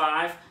like, with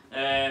 5.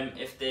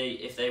 If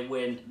they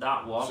win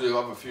that one. So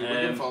you'll have a few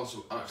Wigan fans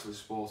actually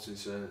supporting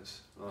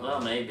Saints.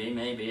 Well,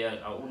 maybe.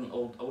 I wouldn't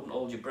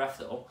hold your breath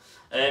though.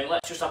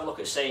 Let's just have a look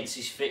at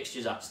Saints'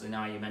 fixtures. Actually,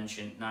 now you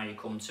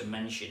come to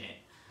mention it.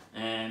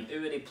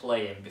 Who are they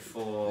playing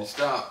before? They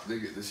start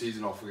the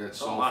season off against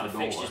Salford. Like the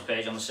fixtures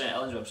page on the St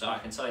Helens website. I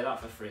can tell you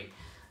that for free.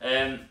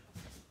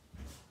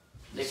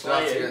 They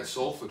start against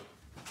Salford,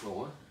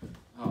 don't they?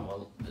 Oh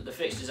well, the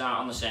fixtures aren't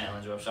on the St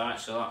Helens website,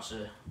 so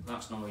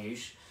that's no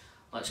use.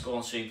 Let's go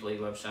on Super League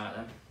website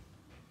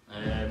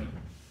then.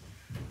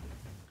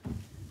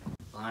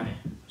 Blimey.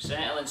 St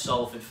Helens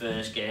Salford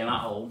first game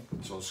at home.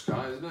 It's on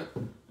Sky, isn't it?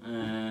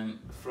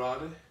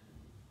 Friday?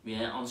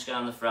 Yeah, on Sky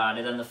on the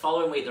Friday. Then the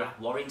following week they're at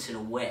Warrington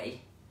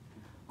away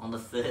on the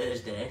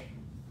Thursday.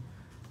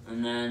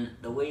 And then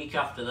the week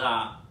after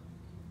that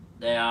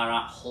they are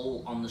at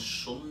Hull on the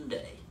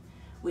Sunday.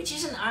 Which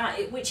isn't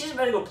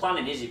very good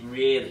planning, is it,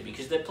 really?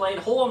 Because they played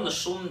Hull on the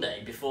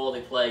Sunday before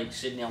they played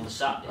Sydney on the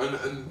Saturday.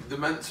 And they're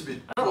meant to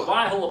be... I don't know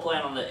why Hull are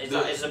playing on the...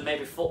 Is there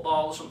maybe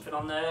football or something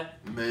on there?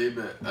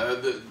 Maybe.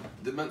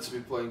 They're meant to be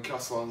playing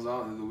Castellans,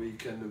 aren't they, the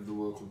weekend of the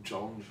World Cup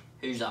Challenge?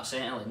 Who's that,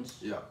 St Helens?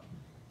 Yeah.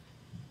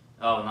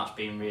 Oh, and that's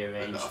been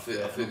rearranged I think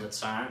another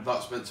time.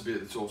 That's meant to be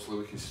at the Totally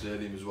Wicked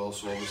Stadium as well,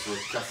 so obviously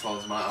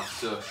Castellans might have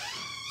to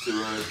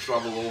to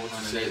travel over to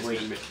Saints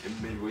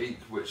in midweek,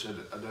 which I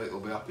don't think they'll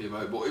be happy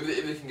about. But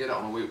if they can get it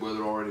on a week where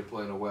they're already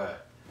playing away,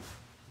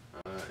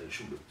 it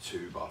shouldn't be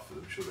too bad for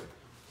them, should it?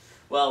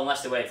 Well,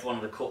 unless they wait for one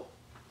of the cup,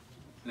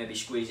 maybe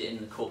squeeze it in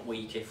the cup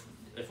week if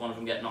one of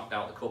them get knocked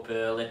out of the cup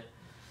early.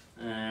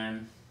 I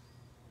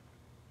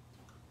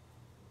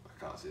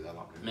can't see that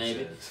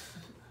happening.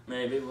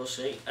 Maybe we'll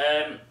see.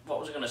 What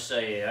was I going to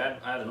say here?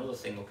 I had another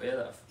thing up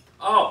here.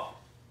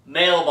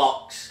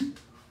 Mailbox.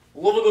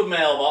 Love a good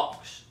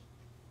mailbox.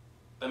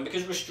 And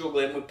because we're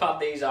struggling, we've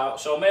padded these out.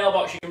 So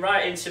mailbox, you can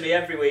write into me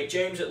every week,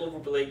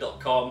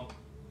 james@loverubbyleague.com.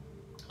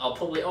 I'll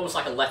publish almost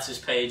like a letters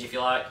page if you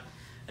like.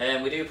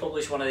 We do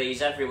publish one of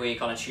these every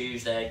week on a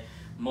Tuesday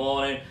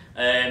morning.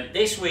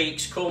 This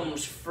week's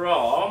comes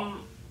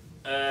from,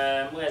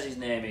 where's his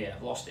name here?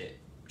 I've lost it.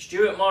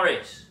 Stuart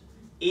Morris.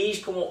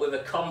 He's come up with a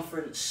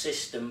conference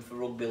system for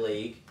rugby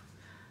league.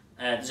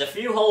 There's a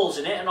few holes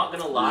in it, I'm not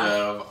going to lie.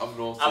 Yeah, I've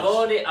noticed. I've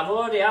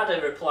already had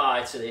a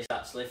reply to this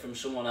actually from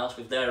someone else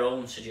with their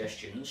own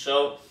suggestions.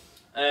 So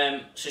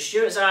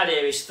Stuart's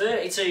idea is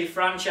 32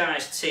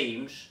 franchise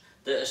teams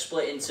that are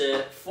split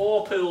into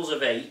 4 pools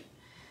of 8.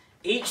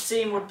 Each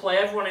team would play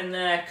everyone in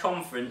their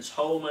conference,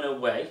 home and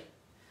away.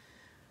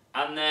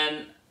 And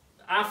then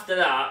after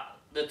that,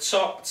 the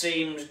top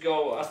teams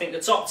go, I think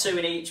the top 2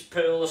 in each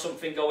pool or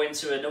something go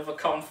into another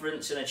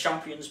conference in a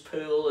champions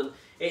pool, and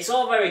it's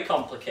all very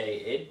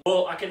complicated,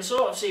 but I can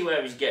sort of see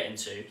where he's getting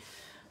to.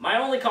 My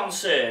only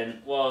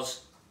concern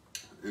was...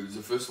 It was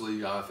the first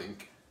league, I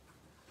think.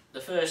 The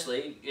first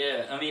league,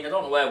 yeah. I mean, I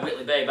don't know where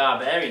Whitley Bay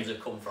Barbarians have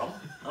come from.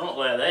 I don't know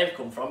where they've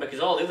come from, because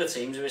all the other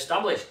teams are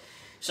established.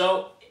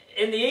 So,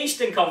 in the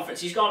Eastern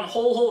Conference, he's gone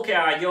Hull, Hulk,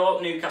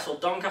 York, Newcastle,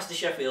 Doncaster,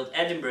 Sheffield,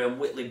 Edinburgh and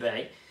Whitley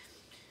Bay.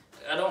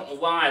 I don't know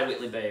why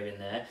Whitley Bay are in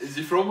there. Is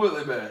he from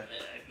Whitley Bay?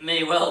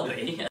 May well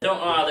be. I don't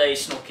know how they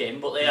snuck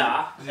in, but they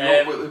are. Does he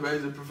know Whitley Bay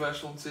is a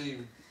professional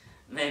team?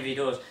 Maybe he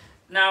does.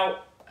 Now,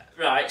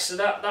 right, so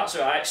that's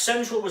right.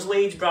 Central was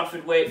Leeds,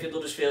 Bradford, Wakefield,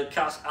 Huddersfield,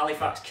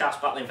 Halifax,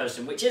 Castres, Batley and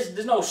Featherstone, which is,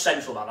 there's no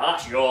central about that.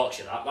 That's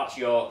Yorkshire, that's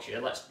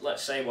Yorkshire.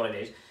 Let's say what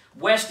it is.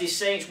 West is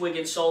Saints,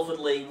 Wigan, Salford,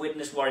 Leigh,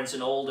 Widnes,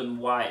 Warrington, Oldham,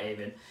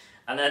 Whitehaven.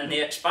 And then the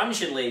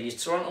expansion league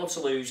is Toronto,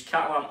 Toulouse,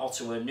 Catalan,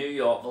 Ottawa, New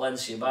York,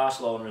 Valencia,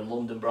 Barcelona and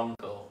London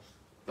Broncos.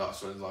 That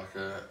sounds like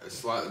a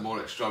slightly more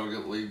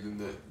extravagant league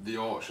than the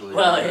Yorkshire League.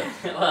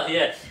 Well,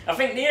 yeah. I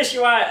think the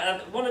issue,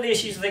 one of the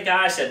issues I think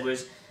I said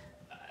was,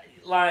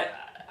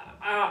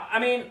 I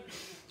mean,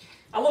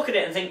 I look at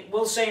it and think,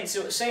 well, Saints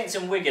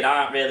and Wigan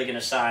aren't really going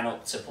to sign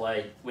up to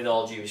play, with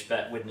all due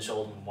respect, Widnes,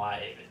 Oldham and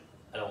Whitehaven,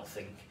 I don't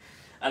think.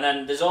 And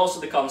then there's also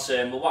the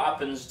concern, well, what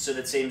happens to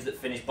the teams that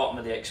finish bottom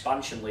of the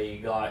expansion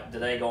league? Like, do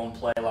they go and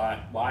play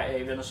like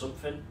Whitehaven or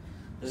something?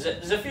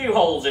 There's a few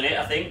holes in it,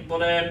 I think,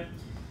 but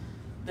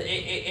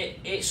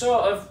it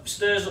sort of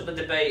stirs up the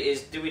debate: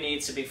 is do we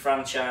need to be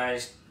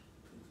franchised?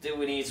 Do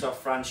we need to have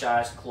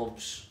franchised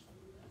clubs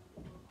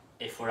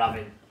if we're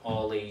having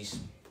all these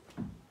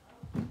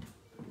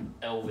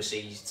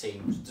overseas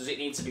teams? Does it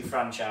need to be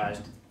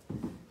franchised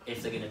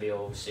if they're going to be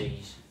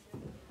overseas?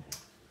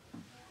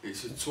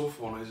 It's a tough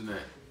one, isn't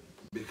it?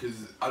 Because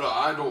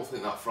I don't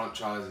think that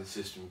franchising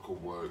system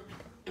could work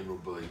in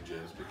rugby league,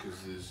 James, because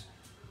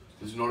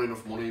there's not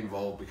enough money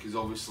involved. Because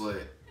obviously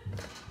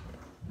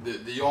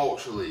the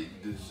Yorkshire League,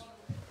 there's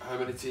how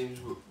many teams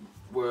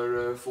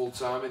were full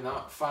time in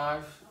that?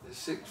 5,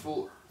 6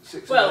 full.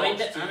 6. Well,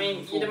 I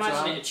mean, you'd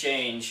imagine it'd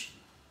change.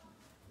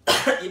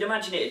 You'd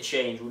imagine it'd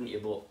change, wouldn't you?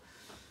 But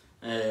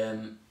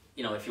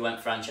you know, if you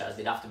went franchise,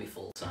 they'd have to be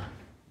full time.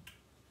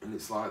 And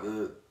it's like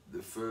the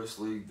first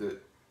league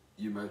that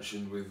you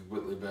mentioned with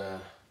Whitley Bay.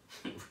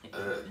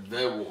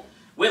 They won.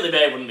 Whitley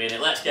Bay wouldn't be in it.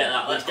 Let's get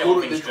that. Let's get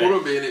one thing straight. They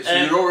couldn't be in it. So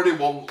you're already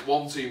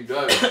one team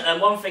down.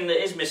 And one thing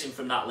that is missing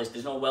from that list: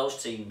 there's no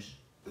Welsh teams.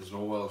 There's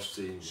no Welsh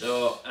teams.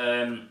 So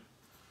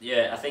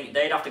yeah, I think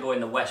they'd have to go in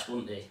the West,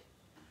 wouldn't they?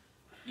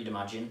 You'd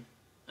imagine.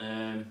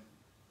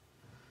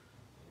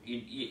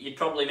 You'd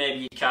probably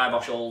maybe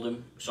kibosh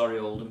Oldham. Sorry,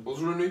 Oldham. Was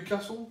there a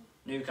Newcastle?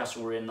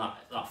 Newcastle were in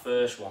that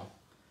first one.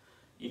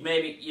 You'd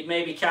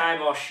maybe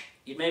kibosh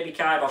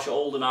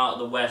Oldham out of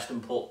the West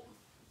and put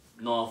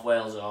North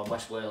Wales or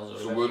West Wales.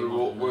 Or so where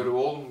do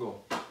Oldham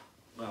go?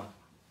 Well,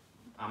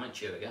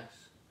 amateur, I guess.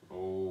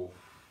 Oh.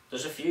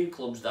 There's a few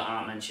clubs that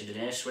aren't mentioned in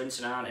here.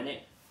 Swinton aren't in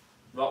it.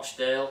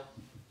 Rochdale,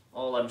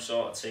 all them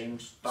sort of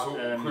teams. So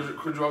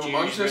could you have a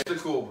Manchester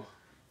club?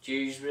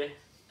 Dewsbury.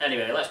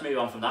 Anyway, let's move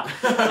on from that.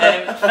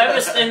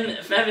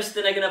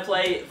 Featherstone are going to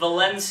play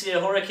Valencia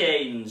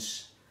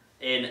Hurricanes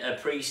in a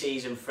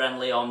pre-season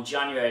friendly on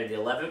January the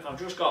 11th. I've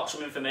just got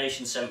some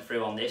information sent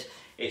through on this.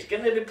 It's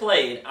going to be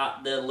played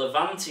at the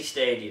Levante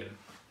Stadium,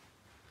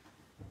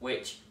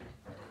 which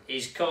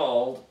is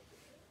called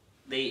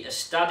the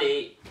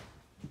Estadi,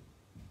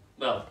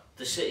 well,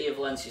 the City of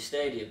Valencia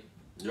Stadium.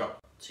 Yeah.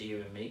 To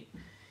you and me.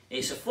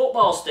 It's a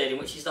football stadium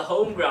which is the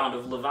home ground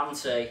of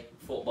Levante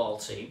football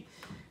team.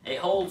 It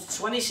holds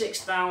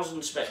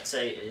 26,000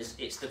 spectators.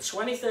 It's the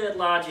 23rd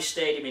largest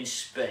stadium in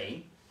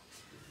Spain.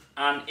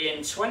 And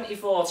in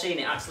 2014,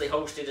 it actually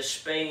hosted a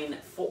Spain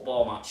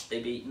football match.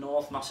 They beat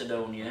North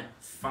Macedonia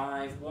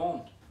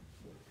 5-1.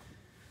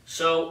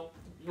 So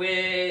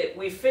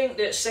we think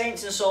that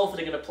Saints and Salford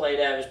are going to play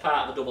there as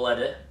part of a double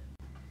header.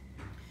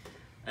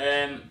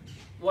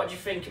 What do you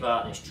think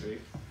about this, Drew?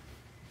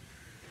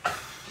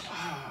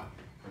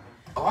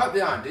 I like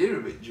the idea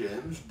of it,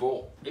 James,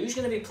 but who's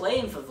going to be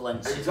playing for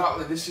Valencia?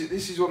 Exactly. This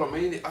is what I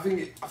mean. I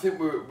think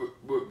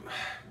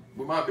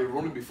we might be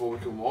running before we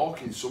can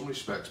walk in some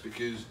respects,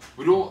 because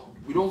we don't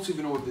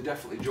even know if they're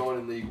definitely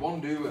joining League One,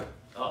 do we?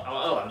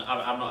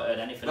 I've not heard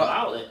anything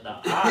about it.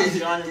 That are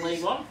joining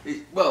League One.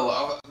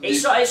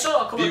 It's sort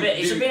of come a bit.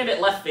 It's been a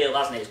bit left field,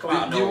 hasn't it? It's come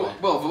out of nowhere.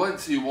 Well,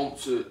 Valencia want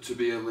to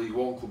be a League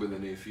One club in the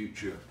near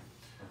future,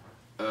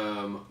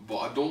 but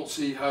I don't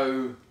see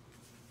how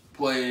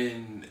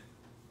playing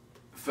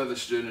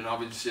Featherstone and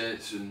having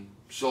Saints and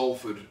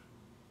Salford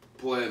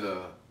play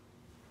the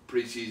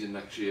pre-season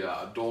next year.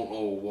 I don't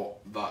know what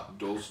that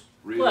does,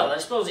 really. Well, I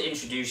suppose it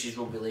introduces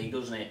rugby league,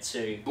 doesn't it,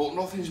 too? But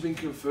nothing's been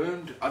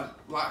confirmed.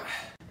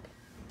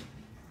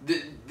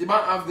 They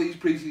might have these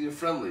pre-season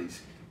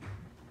friendlies,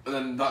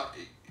 and then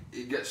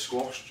it gets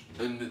squashed,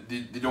 and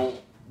they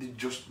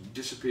just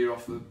disappear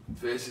off the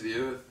face of the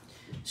earth.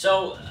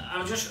 So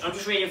I'm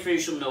just reading through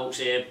some notes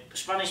here. The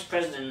Spanish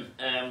president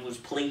was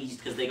pleased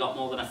because they got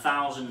more than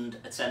 1,000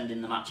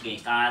 attending the match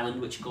against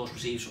Ireland, which of course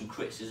received some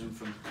criticism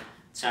from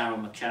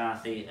Tyrone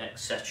McCarthy,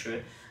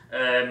 etc.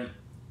 I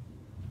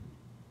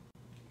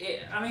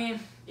mean,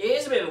 it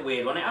is a bit of a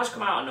weird one. It has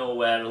come out of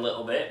nowhere a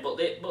little bit, but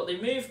they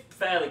moved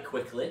fairly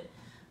quickly.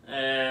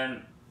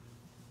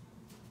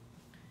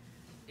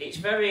 It's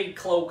very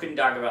cloak and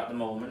dagger at the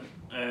moment.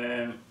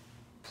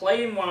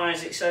 Playing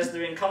wise, it says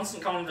they're in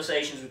constant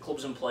conversations with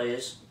clubs and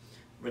players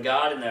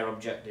regarding their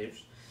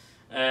objectives,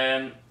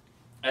 and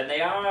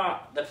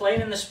they're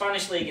playing in the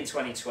Spanish league in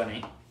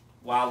 2020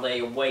 while they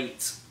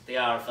await the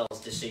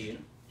RFL's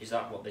decision. That's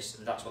what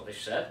they've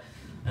said.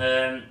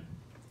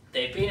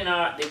 They've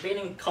been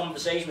in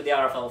conversation with the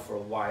RFL for a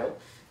while.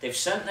 They've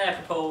sent their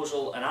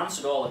proposal and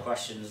answered all the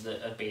questions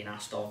that have been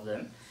asked of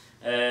them,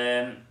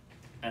 and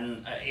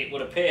it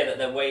would appear that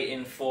they're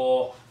waiting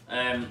for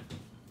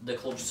the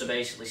clubs to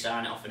basically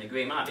sign it off and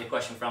agree. It might be a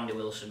question for Andy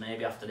Wilson.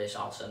 Maybe after this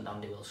I'll send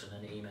Andy Wilson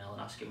an email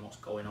and ask him what's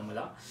going on with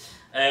that.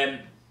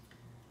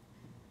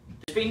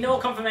 There's been no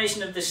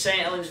confirmation of the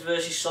St Helens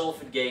versus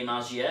Salford game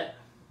as yet,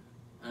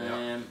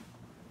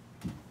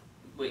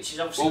 which is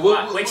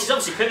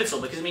obviously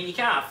pivotal, because I mean you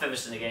can't have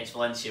Featherstone against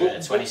Valencia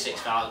at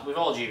 26,000 with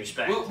all due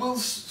respect. Will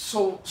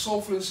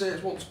Salford and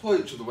Saints want to play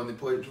each other when they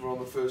play each other on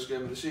the first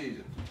game of the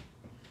season?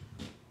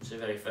 It's a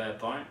very fair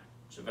point.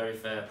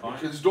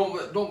 Because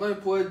don't they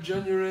play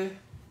January?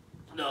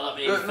 No,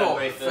 that'd be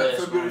February 1st.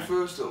 February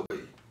 1st it'll be.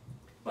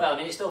 Well, I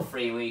mean, it's still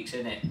 3 weeks,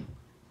 isn't it?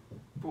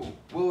 But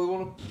will they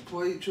want to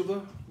play each other?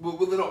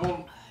 Will they not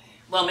want?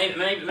 Well, maybe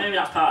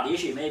that's part of the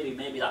issue.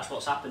 Maybe that's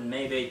what's happened.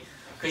 Maybe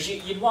because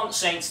you'd want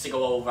Saints to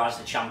go over as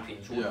the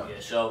champions, wouldn't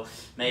you? So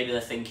maybe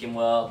they're thinking,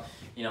 well,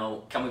 you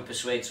know, can we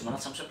persuade someone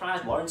else? I'm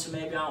surprised Warrington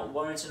maybe out.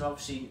 Warrington are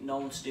obviously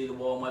known to do the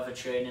warm weather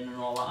training and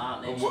all that,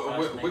 aren't they?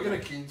 We're going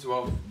to keen to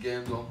have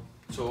games on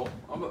tour,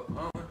 aren't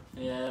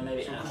we? Yeah,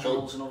 maybe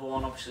Hull's another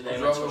one. Obviously,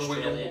 they went to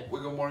Australia.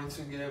 Wigan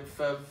Warrington game,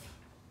 Fev.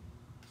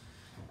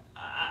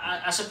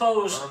 I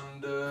suppose.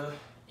 And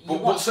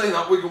but saying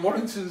that, Wigan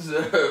Warrington's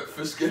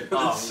first game of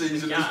the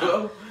season as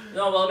well.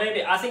 No, well,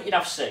 maybe I think you'd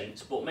have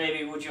Saints, but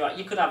maybe would you?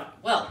 You could have.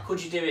 Well,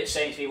 could you do it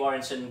Saints v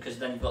Warrington, because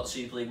then you've got the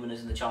Super League winners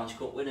and the Challenge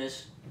Cup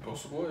winners.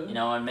 Possible, yeah. You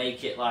know, and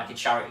make it like a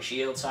Charity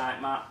Shield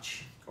type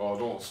match. Oh,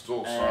 don't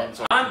start.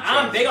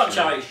 I'm big on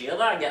Charity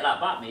Shield. I'd get that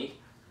back, me.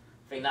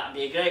 I think that'd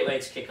be a great way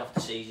to kick off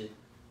the season.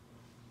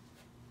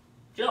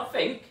 Do you not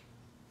think?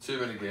 Too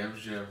many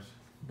games, James.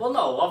 Well,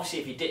 no. Obviously,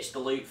 if you ditch the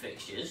loot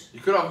fixtures, you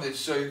could have the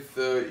South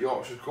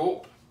Yorkshire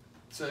Cup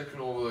taking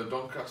over the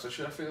Doncaster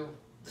Sheffield.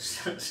 The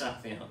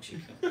South Yorkshire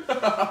Cup.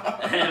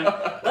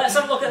 Let's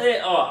have a look at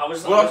it.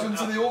 What happened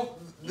to the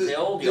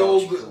old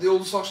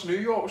 / New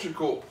Yorkshire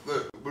Cup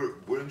that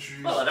were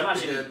introduced? Well, I'd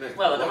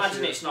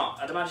imagine it's not.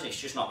 I'd imagine it's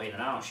just not been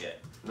announced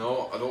yet.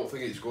 No, I don't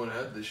think it's going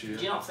ahead this year.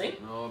 Do you not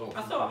think? No,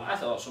 I don't. I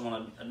thought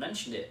someone had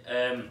mentioned it.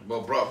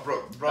 Well,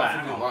 Bradford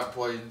didn't like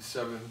playing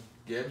 7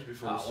 games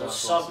before the start.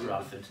 Sod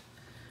Bradford.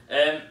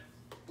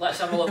 Let's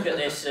have a look at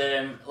this.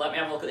 Let me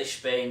have a look at this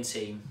Spain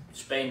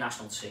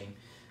national team.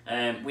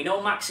 We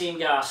know Maxime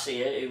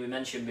Garcia, who we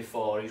mentioned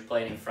before, who's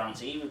playing in France.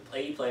 He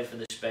played for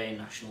the Spain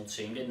national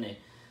team, didn't he?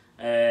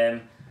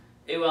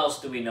 Who else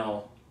do we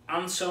know?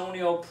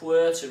 Antonio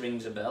Puerta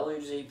rings a bell. Who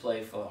does he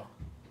play for?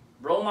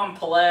 Roman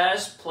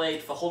Pelaez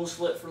played for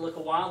Hunslet for a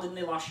little while, didn't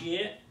he, last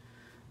year?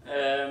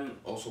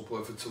 Also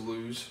played for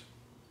Toulouse.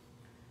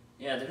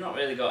 Yeah, they've not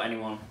really got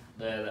anyone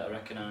there that I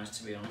recognise,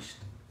 to be honest.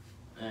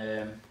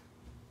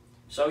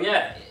 So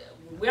yeah,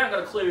 we haven't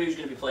got a clue who's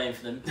going to be playing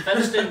for them.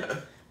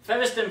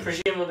 Featherstone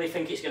presumably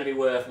think it's going to be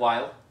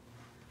worthwhile.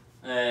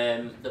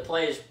 The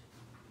players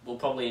will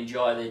probably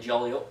enjoy the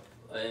jolly up.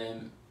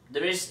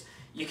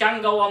 You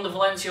can go on the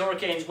Valencia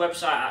Hurricanes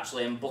website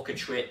actually and book a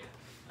trip.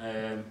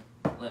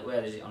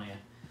 Where is it on here?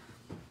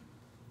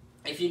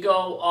 if you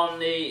go on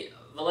the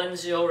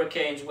Valencia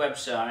Hurricanes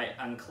website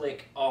and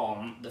click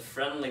on the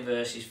friendly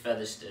versus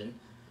Featherstone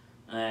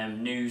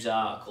news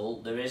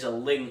article, there is a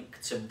link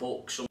to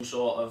book some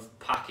sort of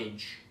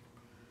package,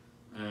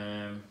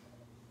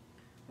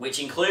 which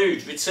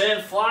includes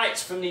return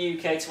flights from the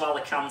UK to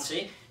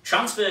Alicante,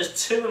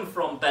 transfers to and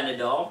from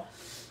Benidorm,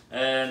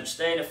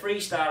 stay in a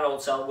 3-star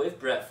hotel with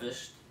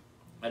breakfast,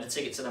 and a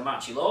ticket to the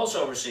match. You'll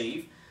also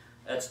receive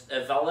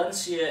a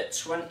Valencia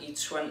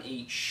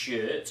 2020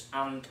 shirt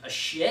and a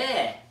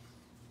share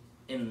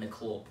in the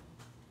club.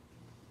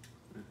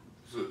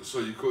 So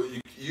you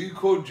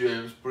could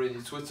James put in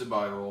your Twitter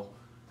bio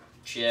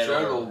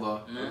shareholder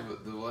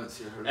of the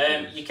Valencia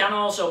Hurricanes. You can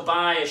also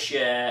buy a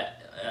share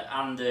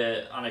and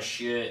a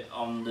shirt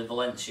on the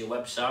Valencia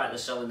website. They're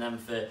selling them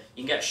for, you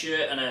can get a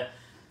shirt and a,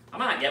 I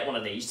might get one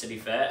of these to be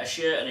fair, a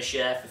shirt and a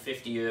share for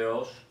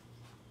 €50.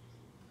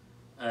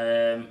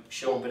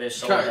 Show a bit of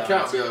solidarity.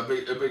 Can't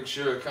be a big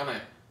shirt, can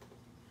it?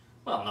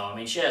 Well, no, I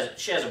mean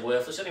shares are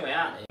worthless anyway,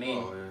 aren't they? I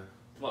mean,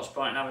 what's the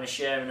point in having a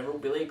share in a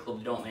rugby league club?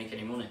 You don't make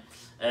any money.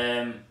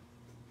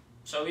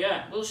 So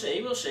yeah, we'll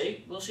see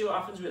what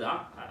happens with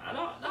that.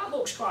 That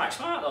looks quite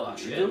smart though. That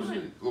shirt, doesn't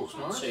it? Looks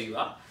nice. See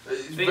that.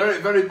 It's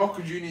very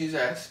Boca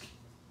Juniors-esque.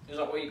 Is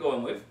that what you're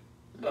going with?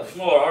 Well, it's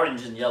more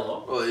orange than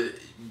yellow. Well,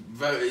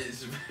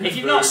 if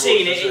you've not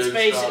seen it, it's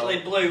basically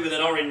blue with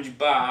an orange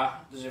bar.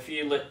 There's a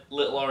few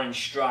little orange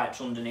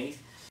stripes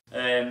underneath.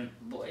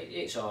 But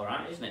it's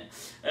alright, isn't it?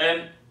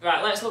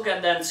 Right, let's look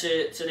at then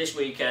to this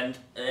weekend.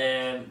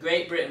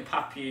 Great Britain,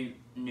 Papua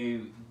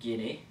New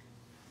Guinea.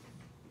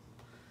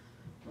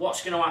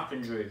 What's going to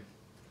happen, Drew?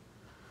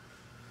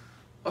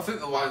 I think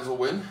the Lions will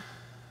win.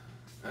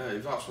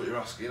 If that's what you're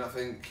asking, I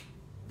think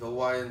the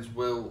Lions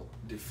will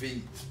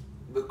defeat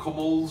the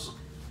Cummels.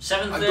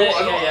 7:30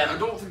 I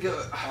don't think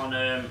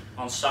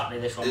on Saturday.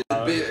 This one.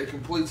 It'd be a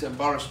complete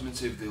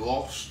embarrassment if they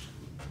lost,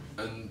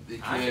 and they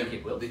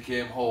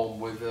came home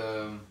with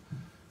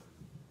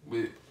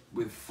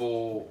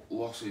 4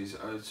 losses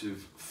out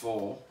of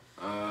 4.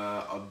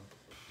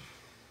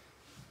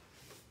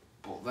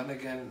 But then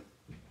again,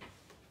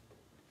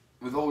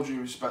 with all due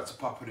respect to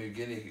Papua New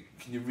Guinea,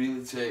 can you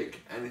really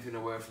take anything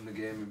away from the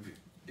game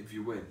if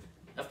you win?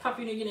 Have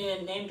Papua New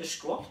Guinea named a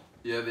squad?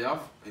 Yeah, they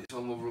have. It's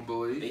on the Rugby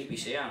League.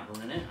 BBC aren't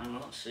running it. Hang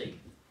on, let's see.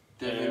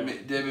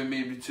 David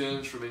Mead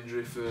returns from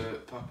injury for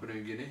Papua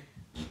New Guinea.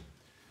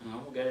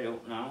 We'll get it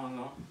up now. Hang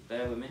on,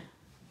 bear with me.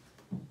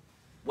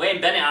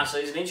 Wayne Bennett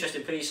actually, there's an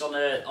interesting piece on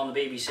the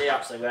BBC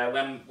actually, where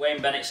when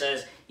Wayne Bennett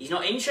says he's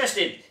not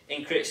interested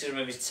in criticism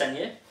of his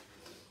tenure.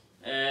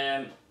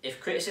 If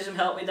criticism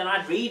helped me, then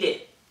I'd read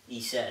it, he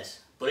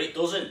says, but it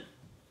doesn't.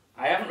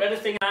 I haven't read a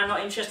thing and I'm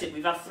not interested.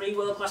 We've had 3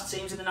 world-class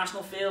teams in the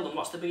national field, and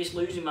what's the biggest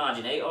losing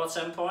margin? 8 or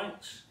 10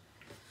 points?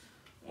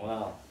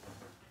 Well,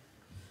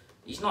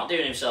 he's not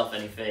doing himself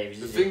any favours,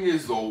 The thing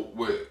is though,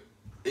 with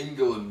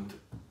England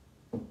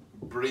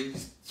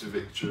breezed to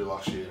victory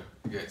last year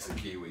against the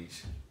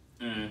Kiwis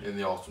in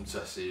the Autumn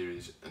Test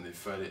Series, and they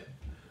found it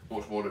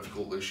much more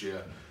difficult this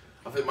year.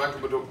 I think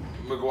Michael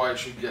Maguire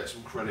should get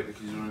some credit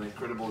because he's done an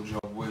incredible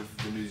job with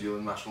the New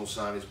Zealand national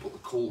side. He's put the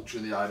culture,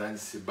 the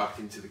identity back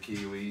into the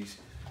Kiwis.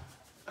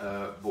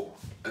 But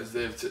as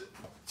they've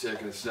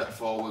taken a step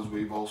forwards,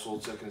 we've also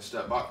taken a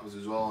step backwards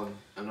as well,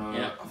 and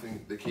I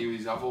think the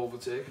Kiwis have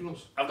overtaken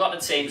us. I've got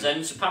the teams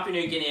then. So Papua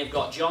New Guinea have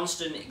got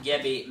Johnston,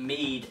 Gebbie,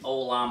 Mead,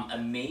 Olam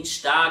and Mean.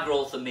 Star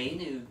Growth Amin,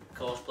 who of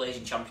course plays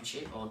in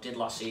Championship, or did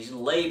last season.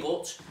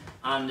 Laybutt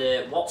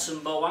and Watson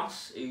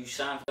Boas, who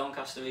signed for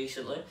Doncaster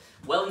recently.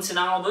 Wellington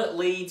Albert,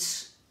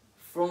 Leeds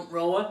front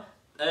rower.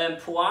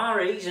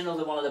 Puari, he's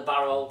another one of the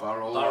Barrow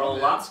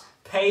lads.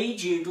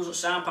 Page, who doesn't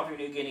sound Papua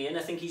New Guinean,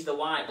 I think he's the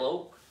white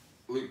bloke.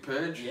 Luke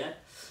Page. Yeah.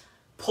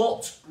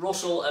 Putt,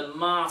 Russell and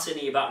Martin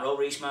in your back row.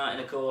 Reece Martin,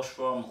 of course,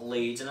 from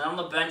Leeds. And then on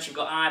the bench you've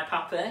got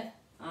Ipape.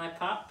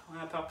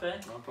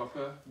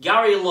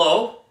 Gary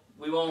Lowe,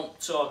 we won't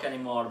talk any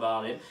more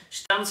about him.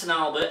 Stanton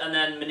Albert, and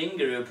then Meninga,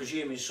 who I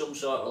presume is some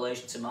sort of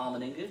relation to Mal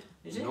Meninga.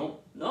 Is it? No.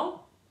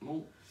 No?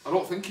 No. I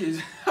don't think he's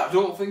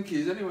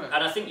anyway.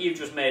 And I think you've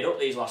just made up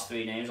these last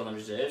 3 names on the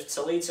reserves.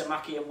 Talita,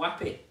 Mackie and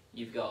Wappy.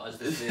 You've got as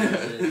the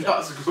reserves.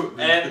 That's a good.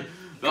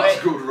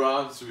 That's a good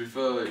round, to be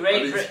fair. I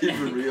didn't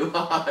even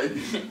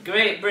realise.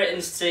 Great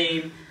Britain's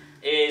team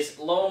is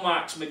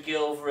Lomax,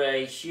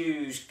 McGilvray,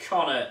 Hughes,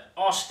 Connor,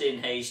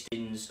 Austin,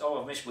 Hastings.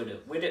 Oh, I've missed Widdop.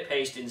 Widdop,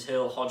 Hastings,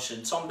 Hill,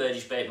 Hodgson, Tom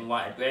Burgess, Bateman,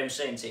 Whitehead, Graham.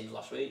 Same teams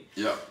last week.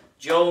 Yeah.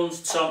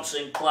 Jones,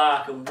 Thompson,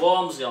 Clark, and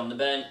Walmsley on the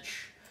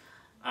bench.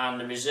 And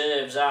the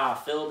reserves are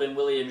Philbin,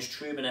 Williams,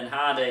 Truman, and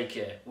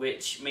Hardacre,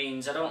 which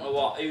means I don't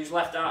know who's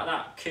left out of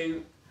that.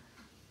 Coote,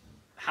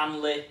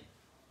 Hanley.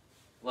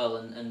 Well,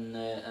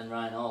 and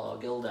Ryan Hall or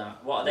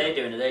Gildart. What are they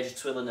doing? Are they just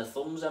twiddling their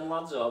thumbs, them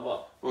lads, or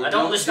what? Well, I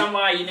don't understand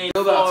why you need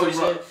 4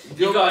 reserves.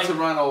 Gildart and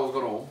Ryan Hall have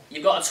gone home.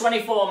 You've got a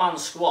 24-man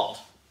squad,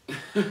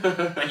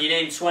 and you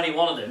named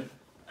 21 of them,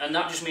 and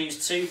that just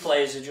means 2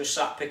 players are just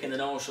sat picking the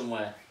nose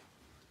somewhere.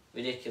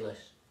 Ridiculous.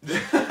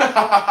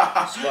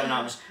 Squad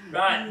announcements.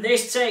 Right,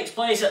 this takes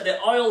place at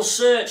the Oil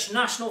Search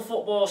National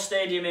Football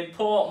Stadium in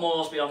Port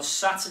Moresby on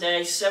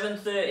Saturday,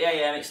 7:30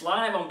 AM. It's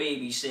live on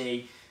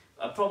BBC.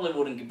 I probably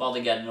wouldn't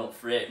bother getting up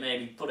for it.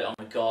 Maybe put it on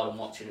record and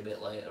watch it a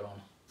bit later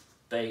on.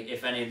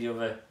 If any of the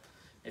other,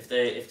 if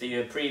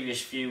the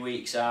previous few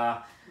weeks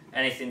are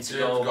anything to James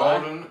go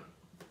Gordon,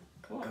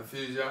 by.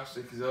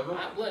 enthusiastic as ever.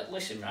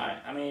 Listen, right.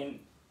 I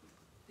mean,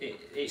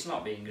 it's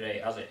not been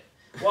great, has it?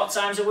 What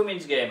time's the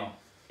women's game on?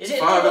 Is it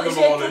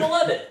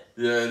 11?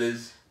 Yeah, it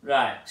is.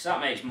 Right, so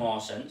that makes more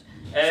sense.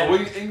 So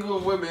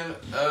England women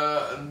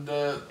and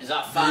is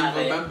that the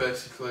England men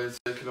basically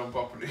taking on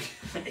Papua New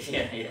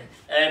Guinea.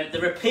 Yeah.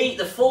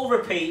 The full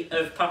repeat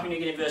of Papua New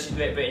Guinea versus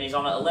Great Britain is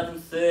on at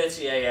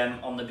 11:30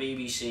 AM on the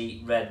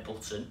BBC Red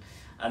button,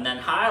 and then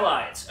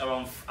highlights are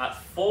on at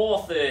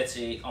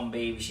 4:30 on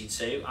BBC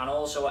Two, and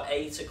also at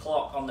 8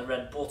 o'clock on the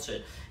Red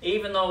button.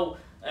 Even though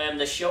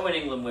they're showing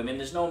England women,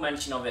 there's no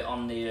mention of it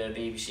on the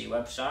BBC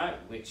website,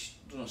 which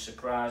doesn't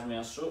surprise me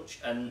as such,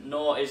 and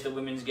nor is the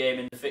women's game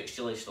in the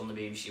fixture list on the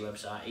BBC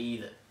website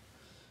either.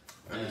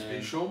 And it's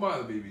been shown by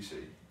the BBC.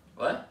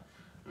 What?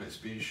 And it's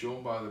been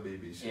shown by the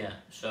BBC. Yeah,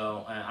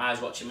 so I was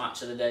watching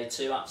Match of the Day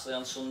 2 actually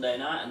on Sunday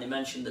night, and they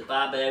mentioned that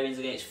Barbarians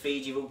against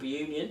Fiji Rugby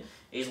Union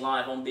is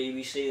live on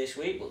BBC this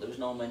week, but there was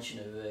no mention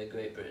of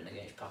Great Britain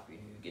against Papua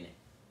New Guinea.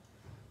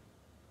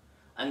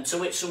 And to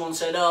which someone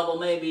said, oh, well,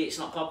 maybe it's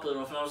not popular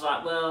enough. And I was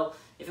like, well,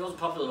 if it wasn't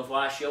popular enough,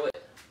 why show it?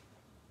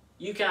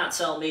 You can't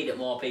tell me that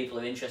more people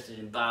are interested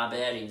in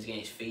Barbarians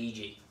against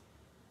Fiji.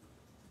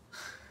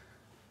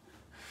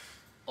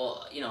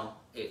 Or, you know,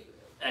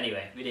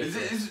 anyway,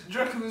 ridiculous. Do you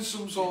reckon there's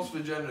some sort of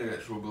agenda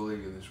against Rugby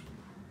League in this?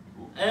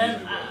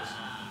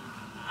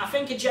 I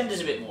think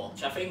agenda's a bit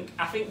much. I think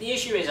the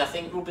issue is, I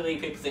think Rugby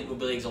League people think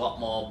Rugby League's a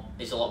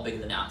lot bigger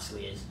than it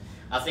actually is.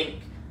 I think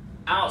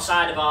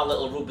outside of our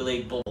little Rugby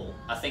League bubble,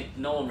 I think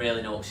no one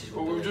really notices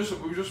Rugby Well,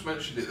 League. we've just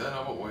mentioned it then,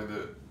 haven't we?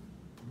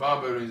 That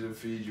Barbarians and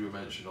Fiji were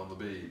mentioned on the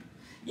Beeb.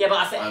 Yeah, but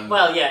I think,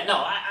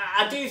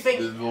 I do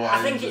think,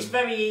 I think it's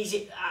very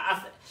easy.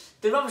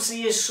 There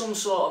obviously is some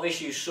sort of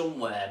issue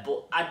somewhere,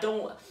 but I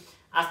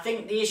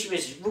think the issue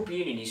is Rugby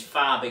Union is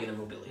far bigger than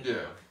Rugby League.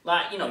 Yeah.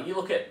 Like, you know, you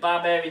look at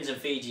Barbarians and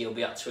Fiji, it'll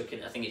be at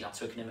Twickenham, I think it's at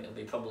Twickenham, it'll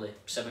be probably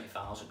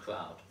 70,000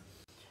 crowd.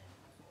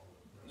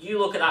 You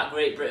look at that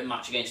Great Britain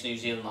match against New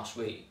Zealand last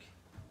week,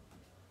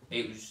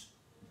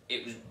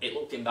 it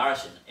looked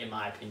embarrassing, in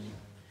my opinion.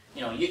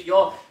 You know,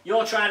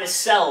 you're trying to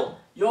sell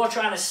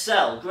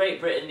Great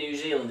Britain, New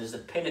Zealand as the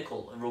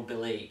pinnacle of Rugby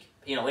League.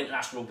 You know,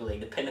 international Rugby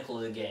League, the pinnacle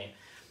of the game,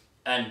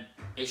 and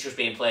it's just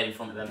being played in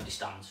front of empty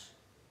stands.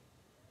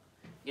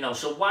 You know,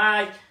 so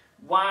why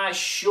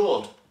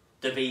should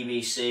the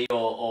BBC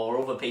or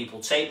other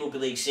people take Rugby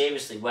League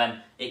seriously when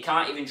it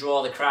can't even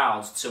draw the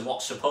crowds to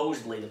what's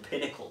supposedly the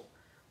pinnacle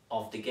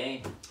of the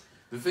game?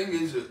 The thing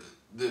is,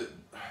 the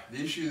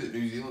issue that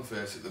New Zealand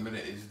face at the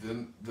minute is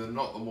they're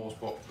not the most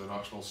popular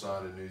national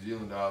side in New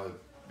Zealand either,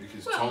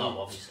 because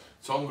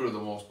Tonga are the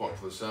most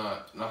popular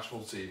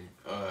national team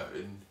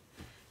in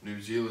New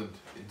Zealand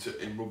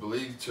in Rugby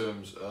League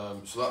terms.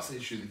 So that's the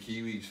issue the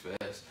Kiwis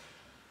face.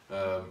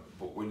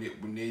 But we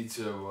need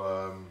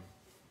to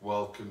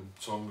welcome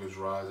Tonga's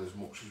rise as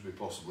much as we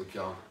possibly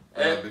can,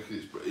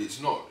 because it's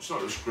not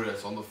just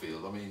great on the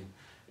field. I mean,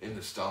 in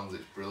the stands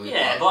it's brilliant.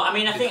 Yeah, but I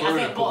mean, I think,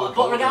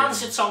 but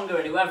regardless of Tonga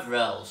and whoever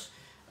else,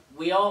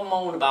 we all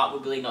moan about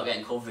Rugby League not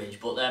getting coverage.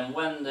 But then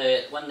when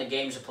the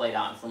games are played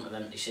out in front of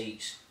empty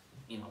seats,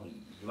 you know,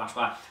 you ask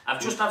why.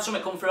 I've just had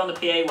something come through on the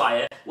PA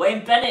wire.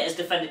 Wayne Bennett has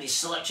defended his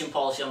selection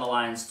policy on the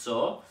Lions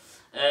tour.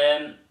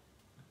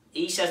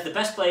 He says the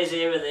best players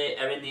here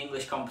are in the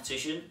English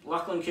competition.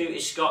 Lachlan Coote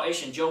is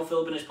Scottish and Joe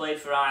Philbin has played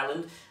for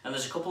Ireland, and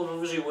there's a couple of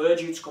others who were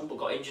due to come but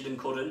got injured and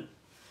couldn't.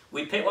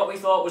 We picked what we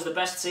thought was the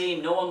best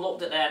team. No one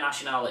looked at their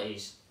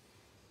nationalities.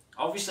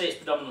 Obviously it's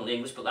predominantly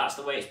English, but that's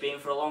the way it's been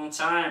for a long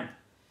time.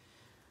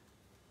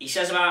 He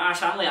says about Ash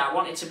Hanley, I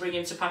wanted to bring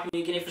him to Papua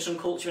New Guinea for some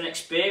culture and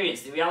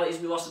experience. The reality is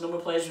we lost a number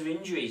of players with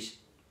injuries.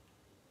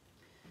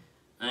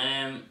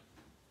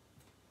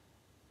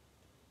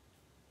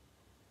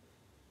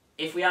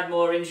 If we had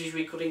more injuries,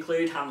 we could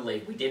include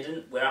Hanley. We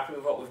didn't. We're happy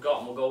with what we've got,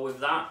 and we'll go with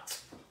that,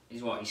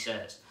 is what he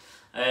says.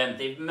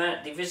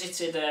 They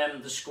visited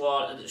the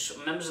squad.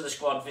 Members of the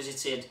squad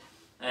visited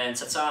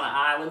Tatana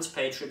Island to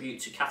pay tribute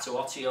to Kato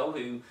Otio,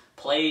 who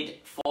played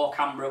for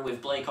Canberra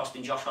with Blake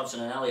Austin, Josh Hodgson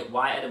and Elliot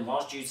Whitehead, and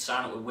was due to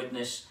sign up with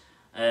Widnes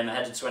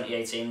ahead of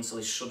 2018 until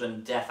his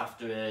sudden death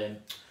after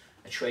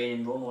a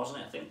training run, wasn't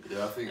it? I think.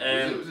 Yeah, I think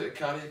was it a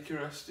cardiac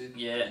arrest?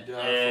 Yeah.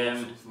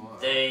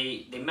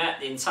 They met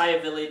the entire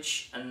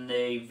village and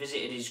they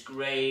visited his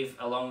grave,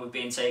 along with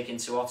being taken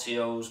to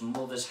Otio's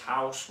mother's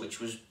house, which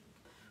was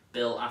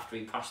built after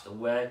he passed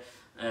away.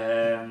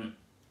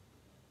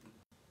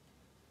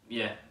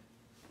 Yeah.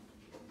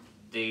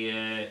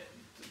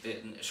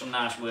 Some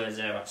nice words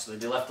there actually.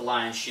 They left the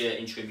Lions shirt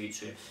in tribute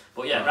to him.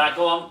 But yeah, right,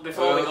 go on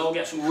before we go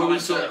get some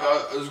comments.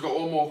 I've got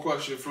one more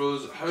question for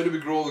us. How do we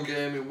grow the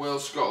game in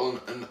Wales, Scotland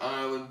and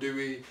Ireland? Do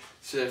we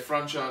say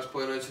franchise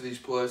playing out to these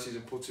places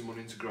and putting money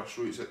into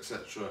grassroots,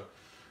 etc.?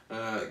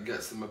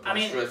 gets them a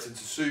pass straight into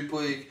Super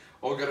League,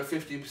 or get a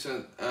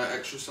 15%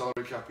 extra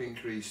salary cap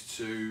increase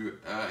to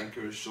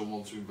encourage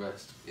someone to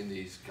invest in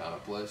these kind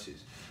of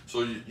places.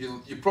 So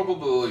you're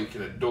probably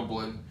looking at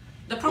Dublin.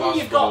 The problem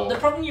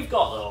you've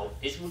got though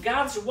is,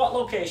 regardless of what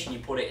location you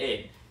put it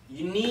in,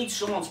 you need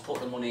someone to put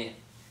the money in.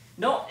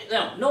 No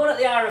one at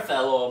the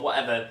RFL or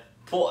whatever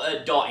put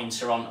a dot in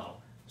Toronto.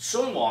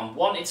 Someone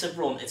wanted to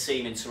run a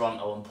team in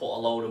Toronto and put a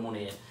load of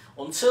money in.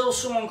 Until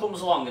someone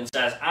comes along and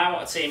says, I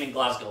want a team in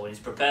Glasgow, and is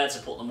prepared to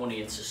put the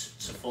money in to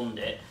fund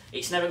it,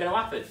 it's never going to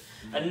happen.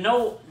 And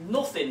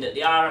nothing that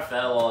the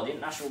RFL or the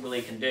International Rugby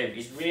League can do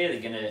is really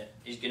going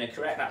to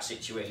correct that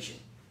situation,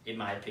 in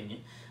my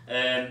opinion.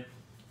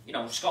 You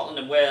know, Scotland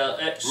and Wales...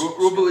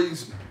 Rugby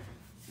League's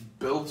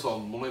built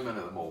on money men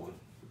at the moment,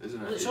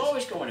 isn't it? Well, it's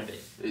always going to be.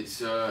 It's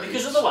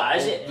because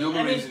otherwise... The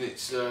other reason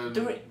it's...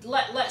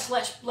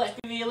 Let's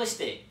be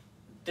realistic.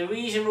 The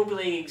reason Rugby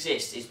League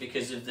exists is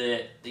because of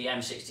the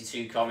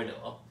M62 corridor,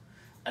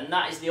 and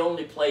that is the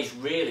only place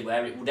really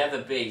where it would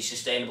ever be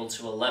sustainable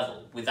to a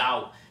level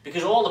without...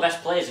 Because all the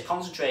best players are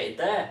concentrated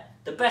there.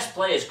 The best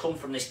players come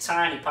from this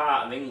tiny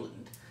part of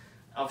England,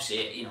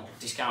 obviously, you know,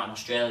 discounting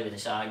Australia in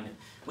this argument,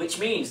 which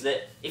means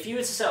that if you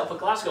were to set up a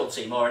Glasgow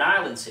team or an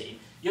Ireland team,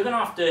 you're going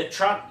to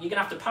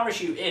have to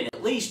parachute in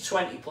at least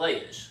 20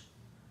 players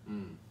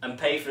and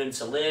pay for them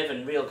to live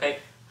and relocate.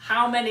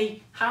 How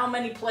many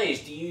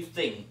players do you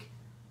think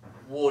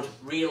would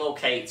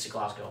relocate to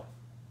Glasgow,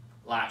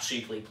 like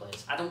Super League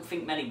players? I don't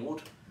think many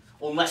would,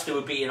 unless they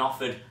were being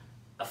offered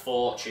a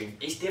fortune.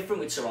 It's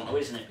different with Toronto,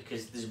 isn't it?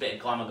 Because there's a bit of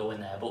glamour going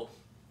there, but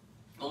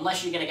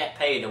unless you're going to get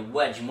paid a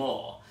wedge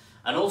more,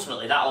 and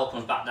ultimately that all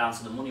comes back down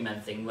to the money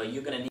men thing, where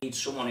you're going to need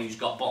someone who's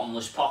got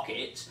bottomless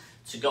pockets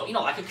to go, you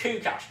know, like a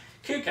Kukash.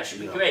 Kukash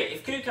would be great.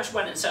 If Kukash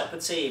went and set up a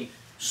team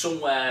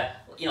somewhere,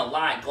 you know,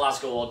 like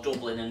Glasgow or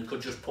Dublin, and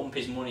could just pump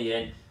his money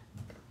in,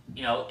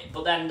 you know,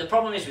 but then the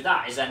problem is with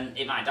that is then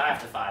it might die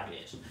after 5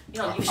 years. You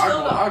know,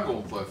 I'd go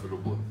and play for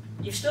Dublin.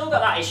 You've still got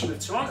that issue with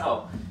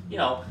Toronto. You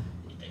know,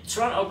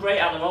 Toronto great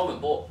at the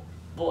moment,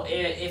 but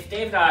if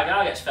David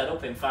Argyle gets fed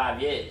up in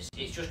 5 years,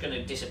 it's just going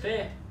to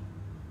disappear.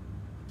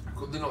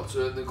 Could they not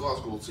turn the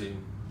Glasgow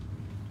team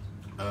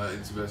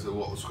into basically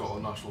what the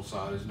Scotland national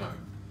side is now?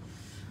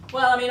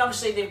 Well, I mean,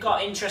 obviously they've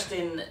got interest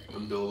in...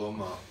 And build on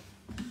that.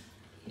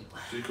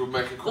 So you could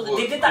make a couple. Well,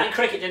 they did that in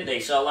cricket, didn't they?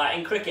 So, like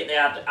in cricket, they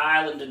had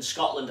Ireland and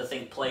Scotland, I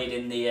think, played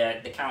in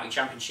the county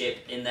championship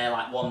in their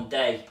like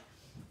one-day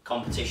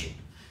competition.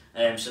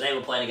 So they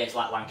were playing against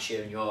like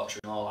Lancashire and Yorkshire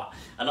and all that,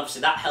 and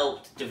obviously that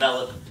helped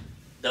develop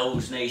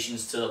those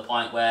nations to the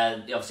point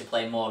where they obviously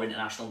play more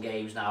international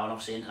games now, and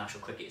obviously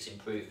international cricket's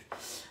improved.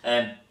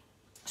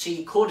 So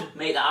you could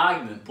make that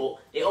argument, but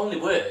it only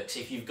works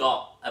if you've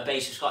got a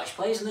base of Scottish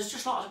players, and there's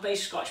just not a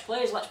base of Scottish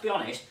players. Let's be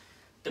honest.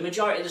 The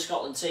majority of the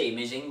Scotland team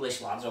is English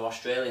lads or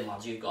Australian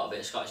lads who've got a bit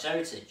of Scottish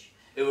heritage,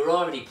 who are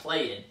already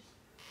playing,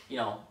 you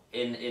know,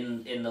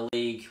 in the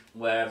league,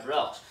 wherever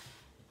else.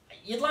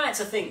 You'd like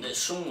to think that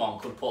someone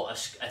could put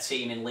a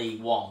team in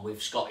League One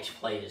with Scottish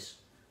players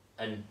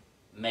and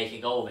make a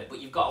go of it, but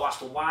you've got to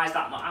ask, well, why has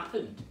that not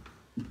happened?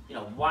 You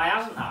know, why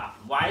hasn't that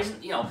happened? Why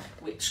isn't, you know,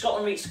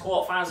 Scotland reached the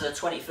quarterfinals of the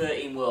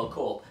 2013 World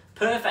Cup.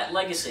 Perfect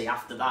legacy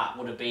after that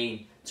would have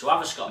been to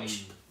have a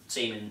Scottish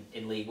team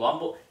in League One,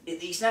 but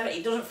it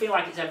doesn't feel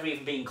like it's ever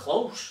even been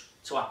close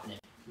to happening.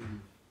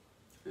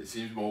 It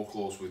seems more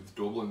close with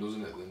Dublin,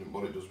 doesn't it, than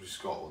what it does with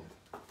Scotland.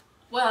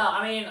 Well,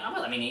 I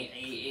mean,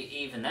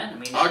 even then, I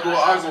mean, I go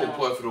and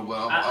play for Dublin.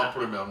 I'll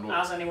put him down.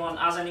 Has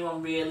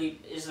anyone really?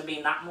 Has there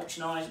been that much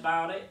noise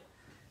about it?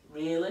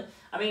 Really?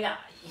 I mean,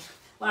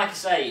 like I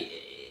say,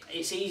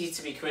 it's easy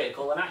to be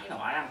critical, and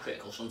I am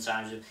critical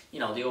sometimes of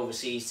the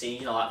overseas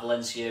teams, like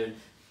Valencia.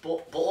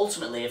 But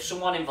ultimately, if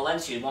someone in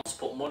Valencia wants to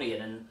put money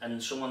in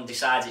and someone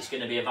decides it's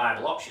going to be a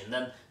viable option,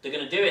 then they're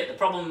going to do it. The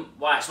problem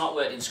why it's not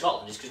worked in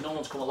Scotland is because no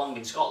one's come along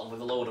in Scotland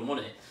with a load of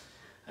money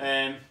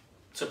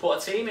to put a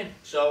team in.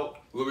 So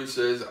Louis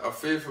says, I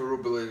fear for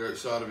rugby league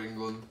outside of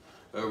England.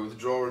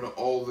 Withdrawing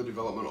all the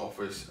development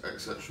office,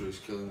 etc. is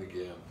killing the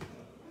game.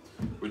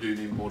 We do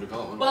need more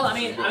development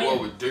officers.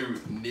 We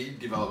do need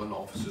development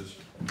officers.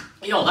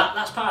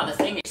 That's part of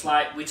the thing. It's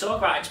like, we talk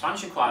about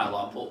expansion quite a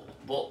lot,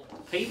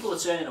 but people are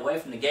turning away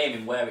from the game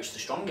in where it's the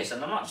strongest.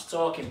 And I'm not just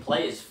talking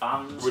players,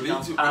 fans,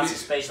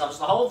 participation levels.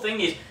 The whole thing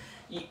is,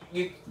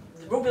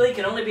 rugby league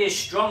can only be as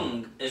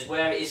strong as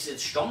where it is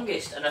its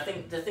strongest. And I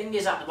think the thing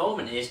is, at the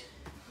moment, is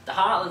the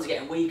heartlands are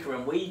getting weaker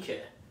and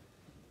weaker.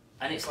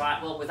 And it's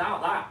like, well,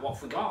 without that, what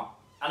have we got?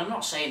 And I'm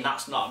not saying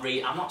that's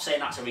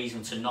a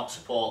reason to not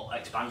support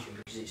expansion,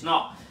 because it's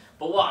not.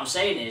 But what I'm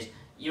saying is,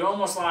 you're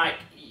almost like,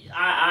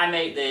 I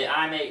make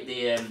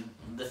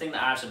the thing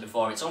that I've said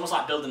before. It's almost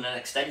like building an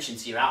extension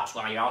to your house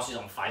while your house is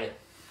on fire.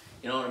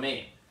 You know what I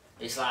mean?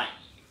 It's like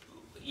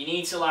you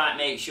need to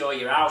make sure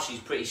your house is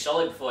pretty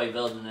solid before you're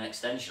building an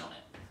extension on it.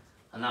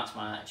 And that's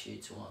my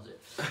attitude towards it.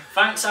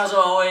 Thanks as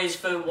always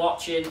for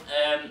watching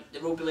the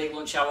Rugby League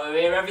Lunch Hour.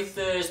 We're here every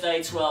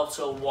Thursday, 12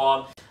 till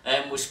 1.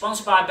 We're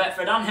sponsored by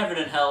Betfred and Heaven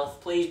and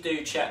Health. Please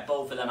do check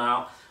both of them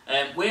out.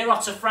 We're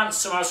off to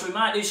France tomorrow, so we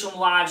might do some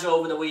lives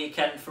over the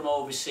weekend from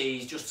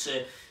overseas, just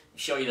to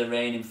show you the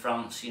rain in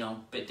France, you know, a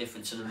bit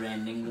different to the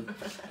rain in England.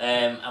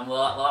 And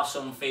we'll have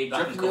some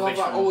feedback and Do you coverage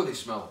have that from... holiday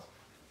smell?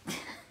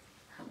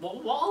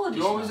 What holiday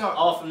You always smell? have...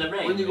 Oh, from the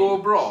rain? When you go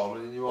abroad,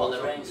 and you What, always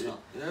the rain have... smell?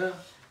 Yeah.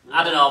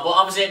 I don't know, but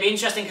obviously it'd be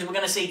interesting because we're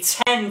going to see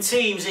 10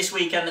 teams this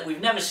weekend that we've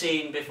never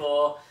seen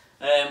before.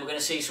 We're going to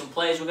see some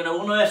players. We're going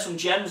to unearth some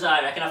gems, I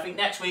reckon. I think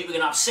next week we're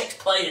going to have 6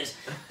 players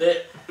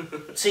that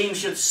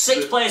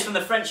six players from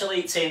the French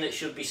elite team that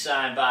should be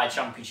signed by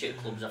championship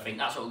clubs. I think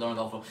that's what we're going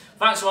to go for.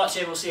 Thanks for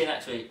watching. We'll see you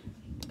next week.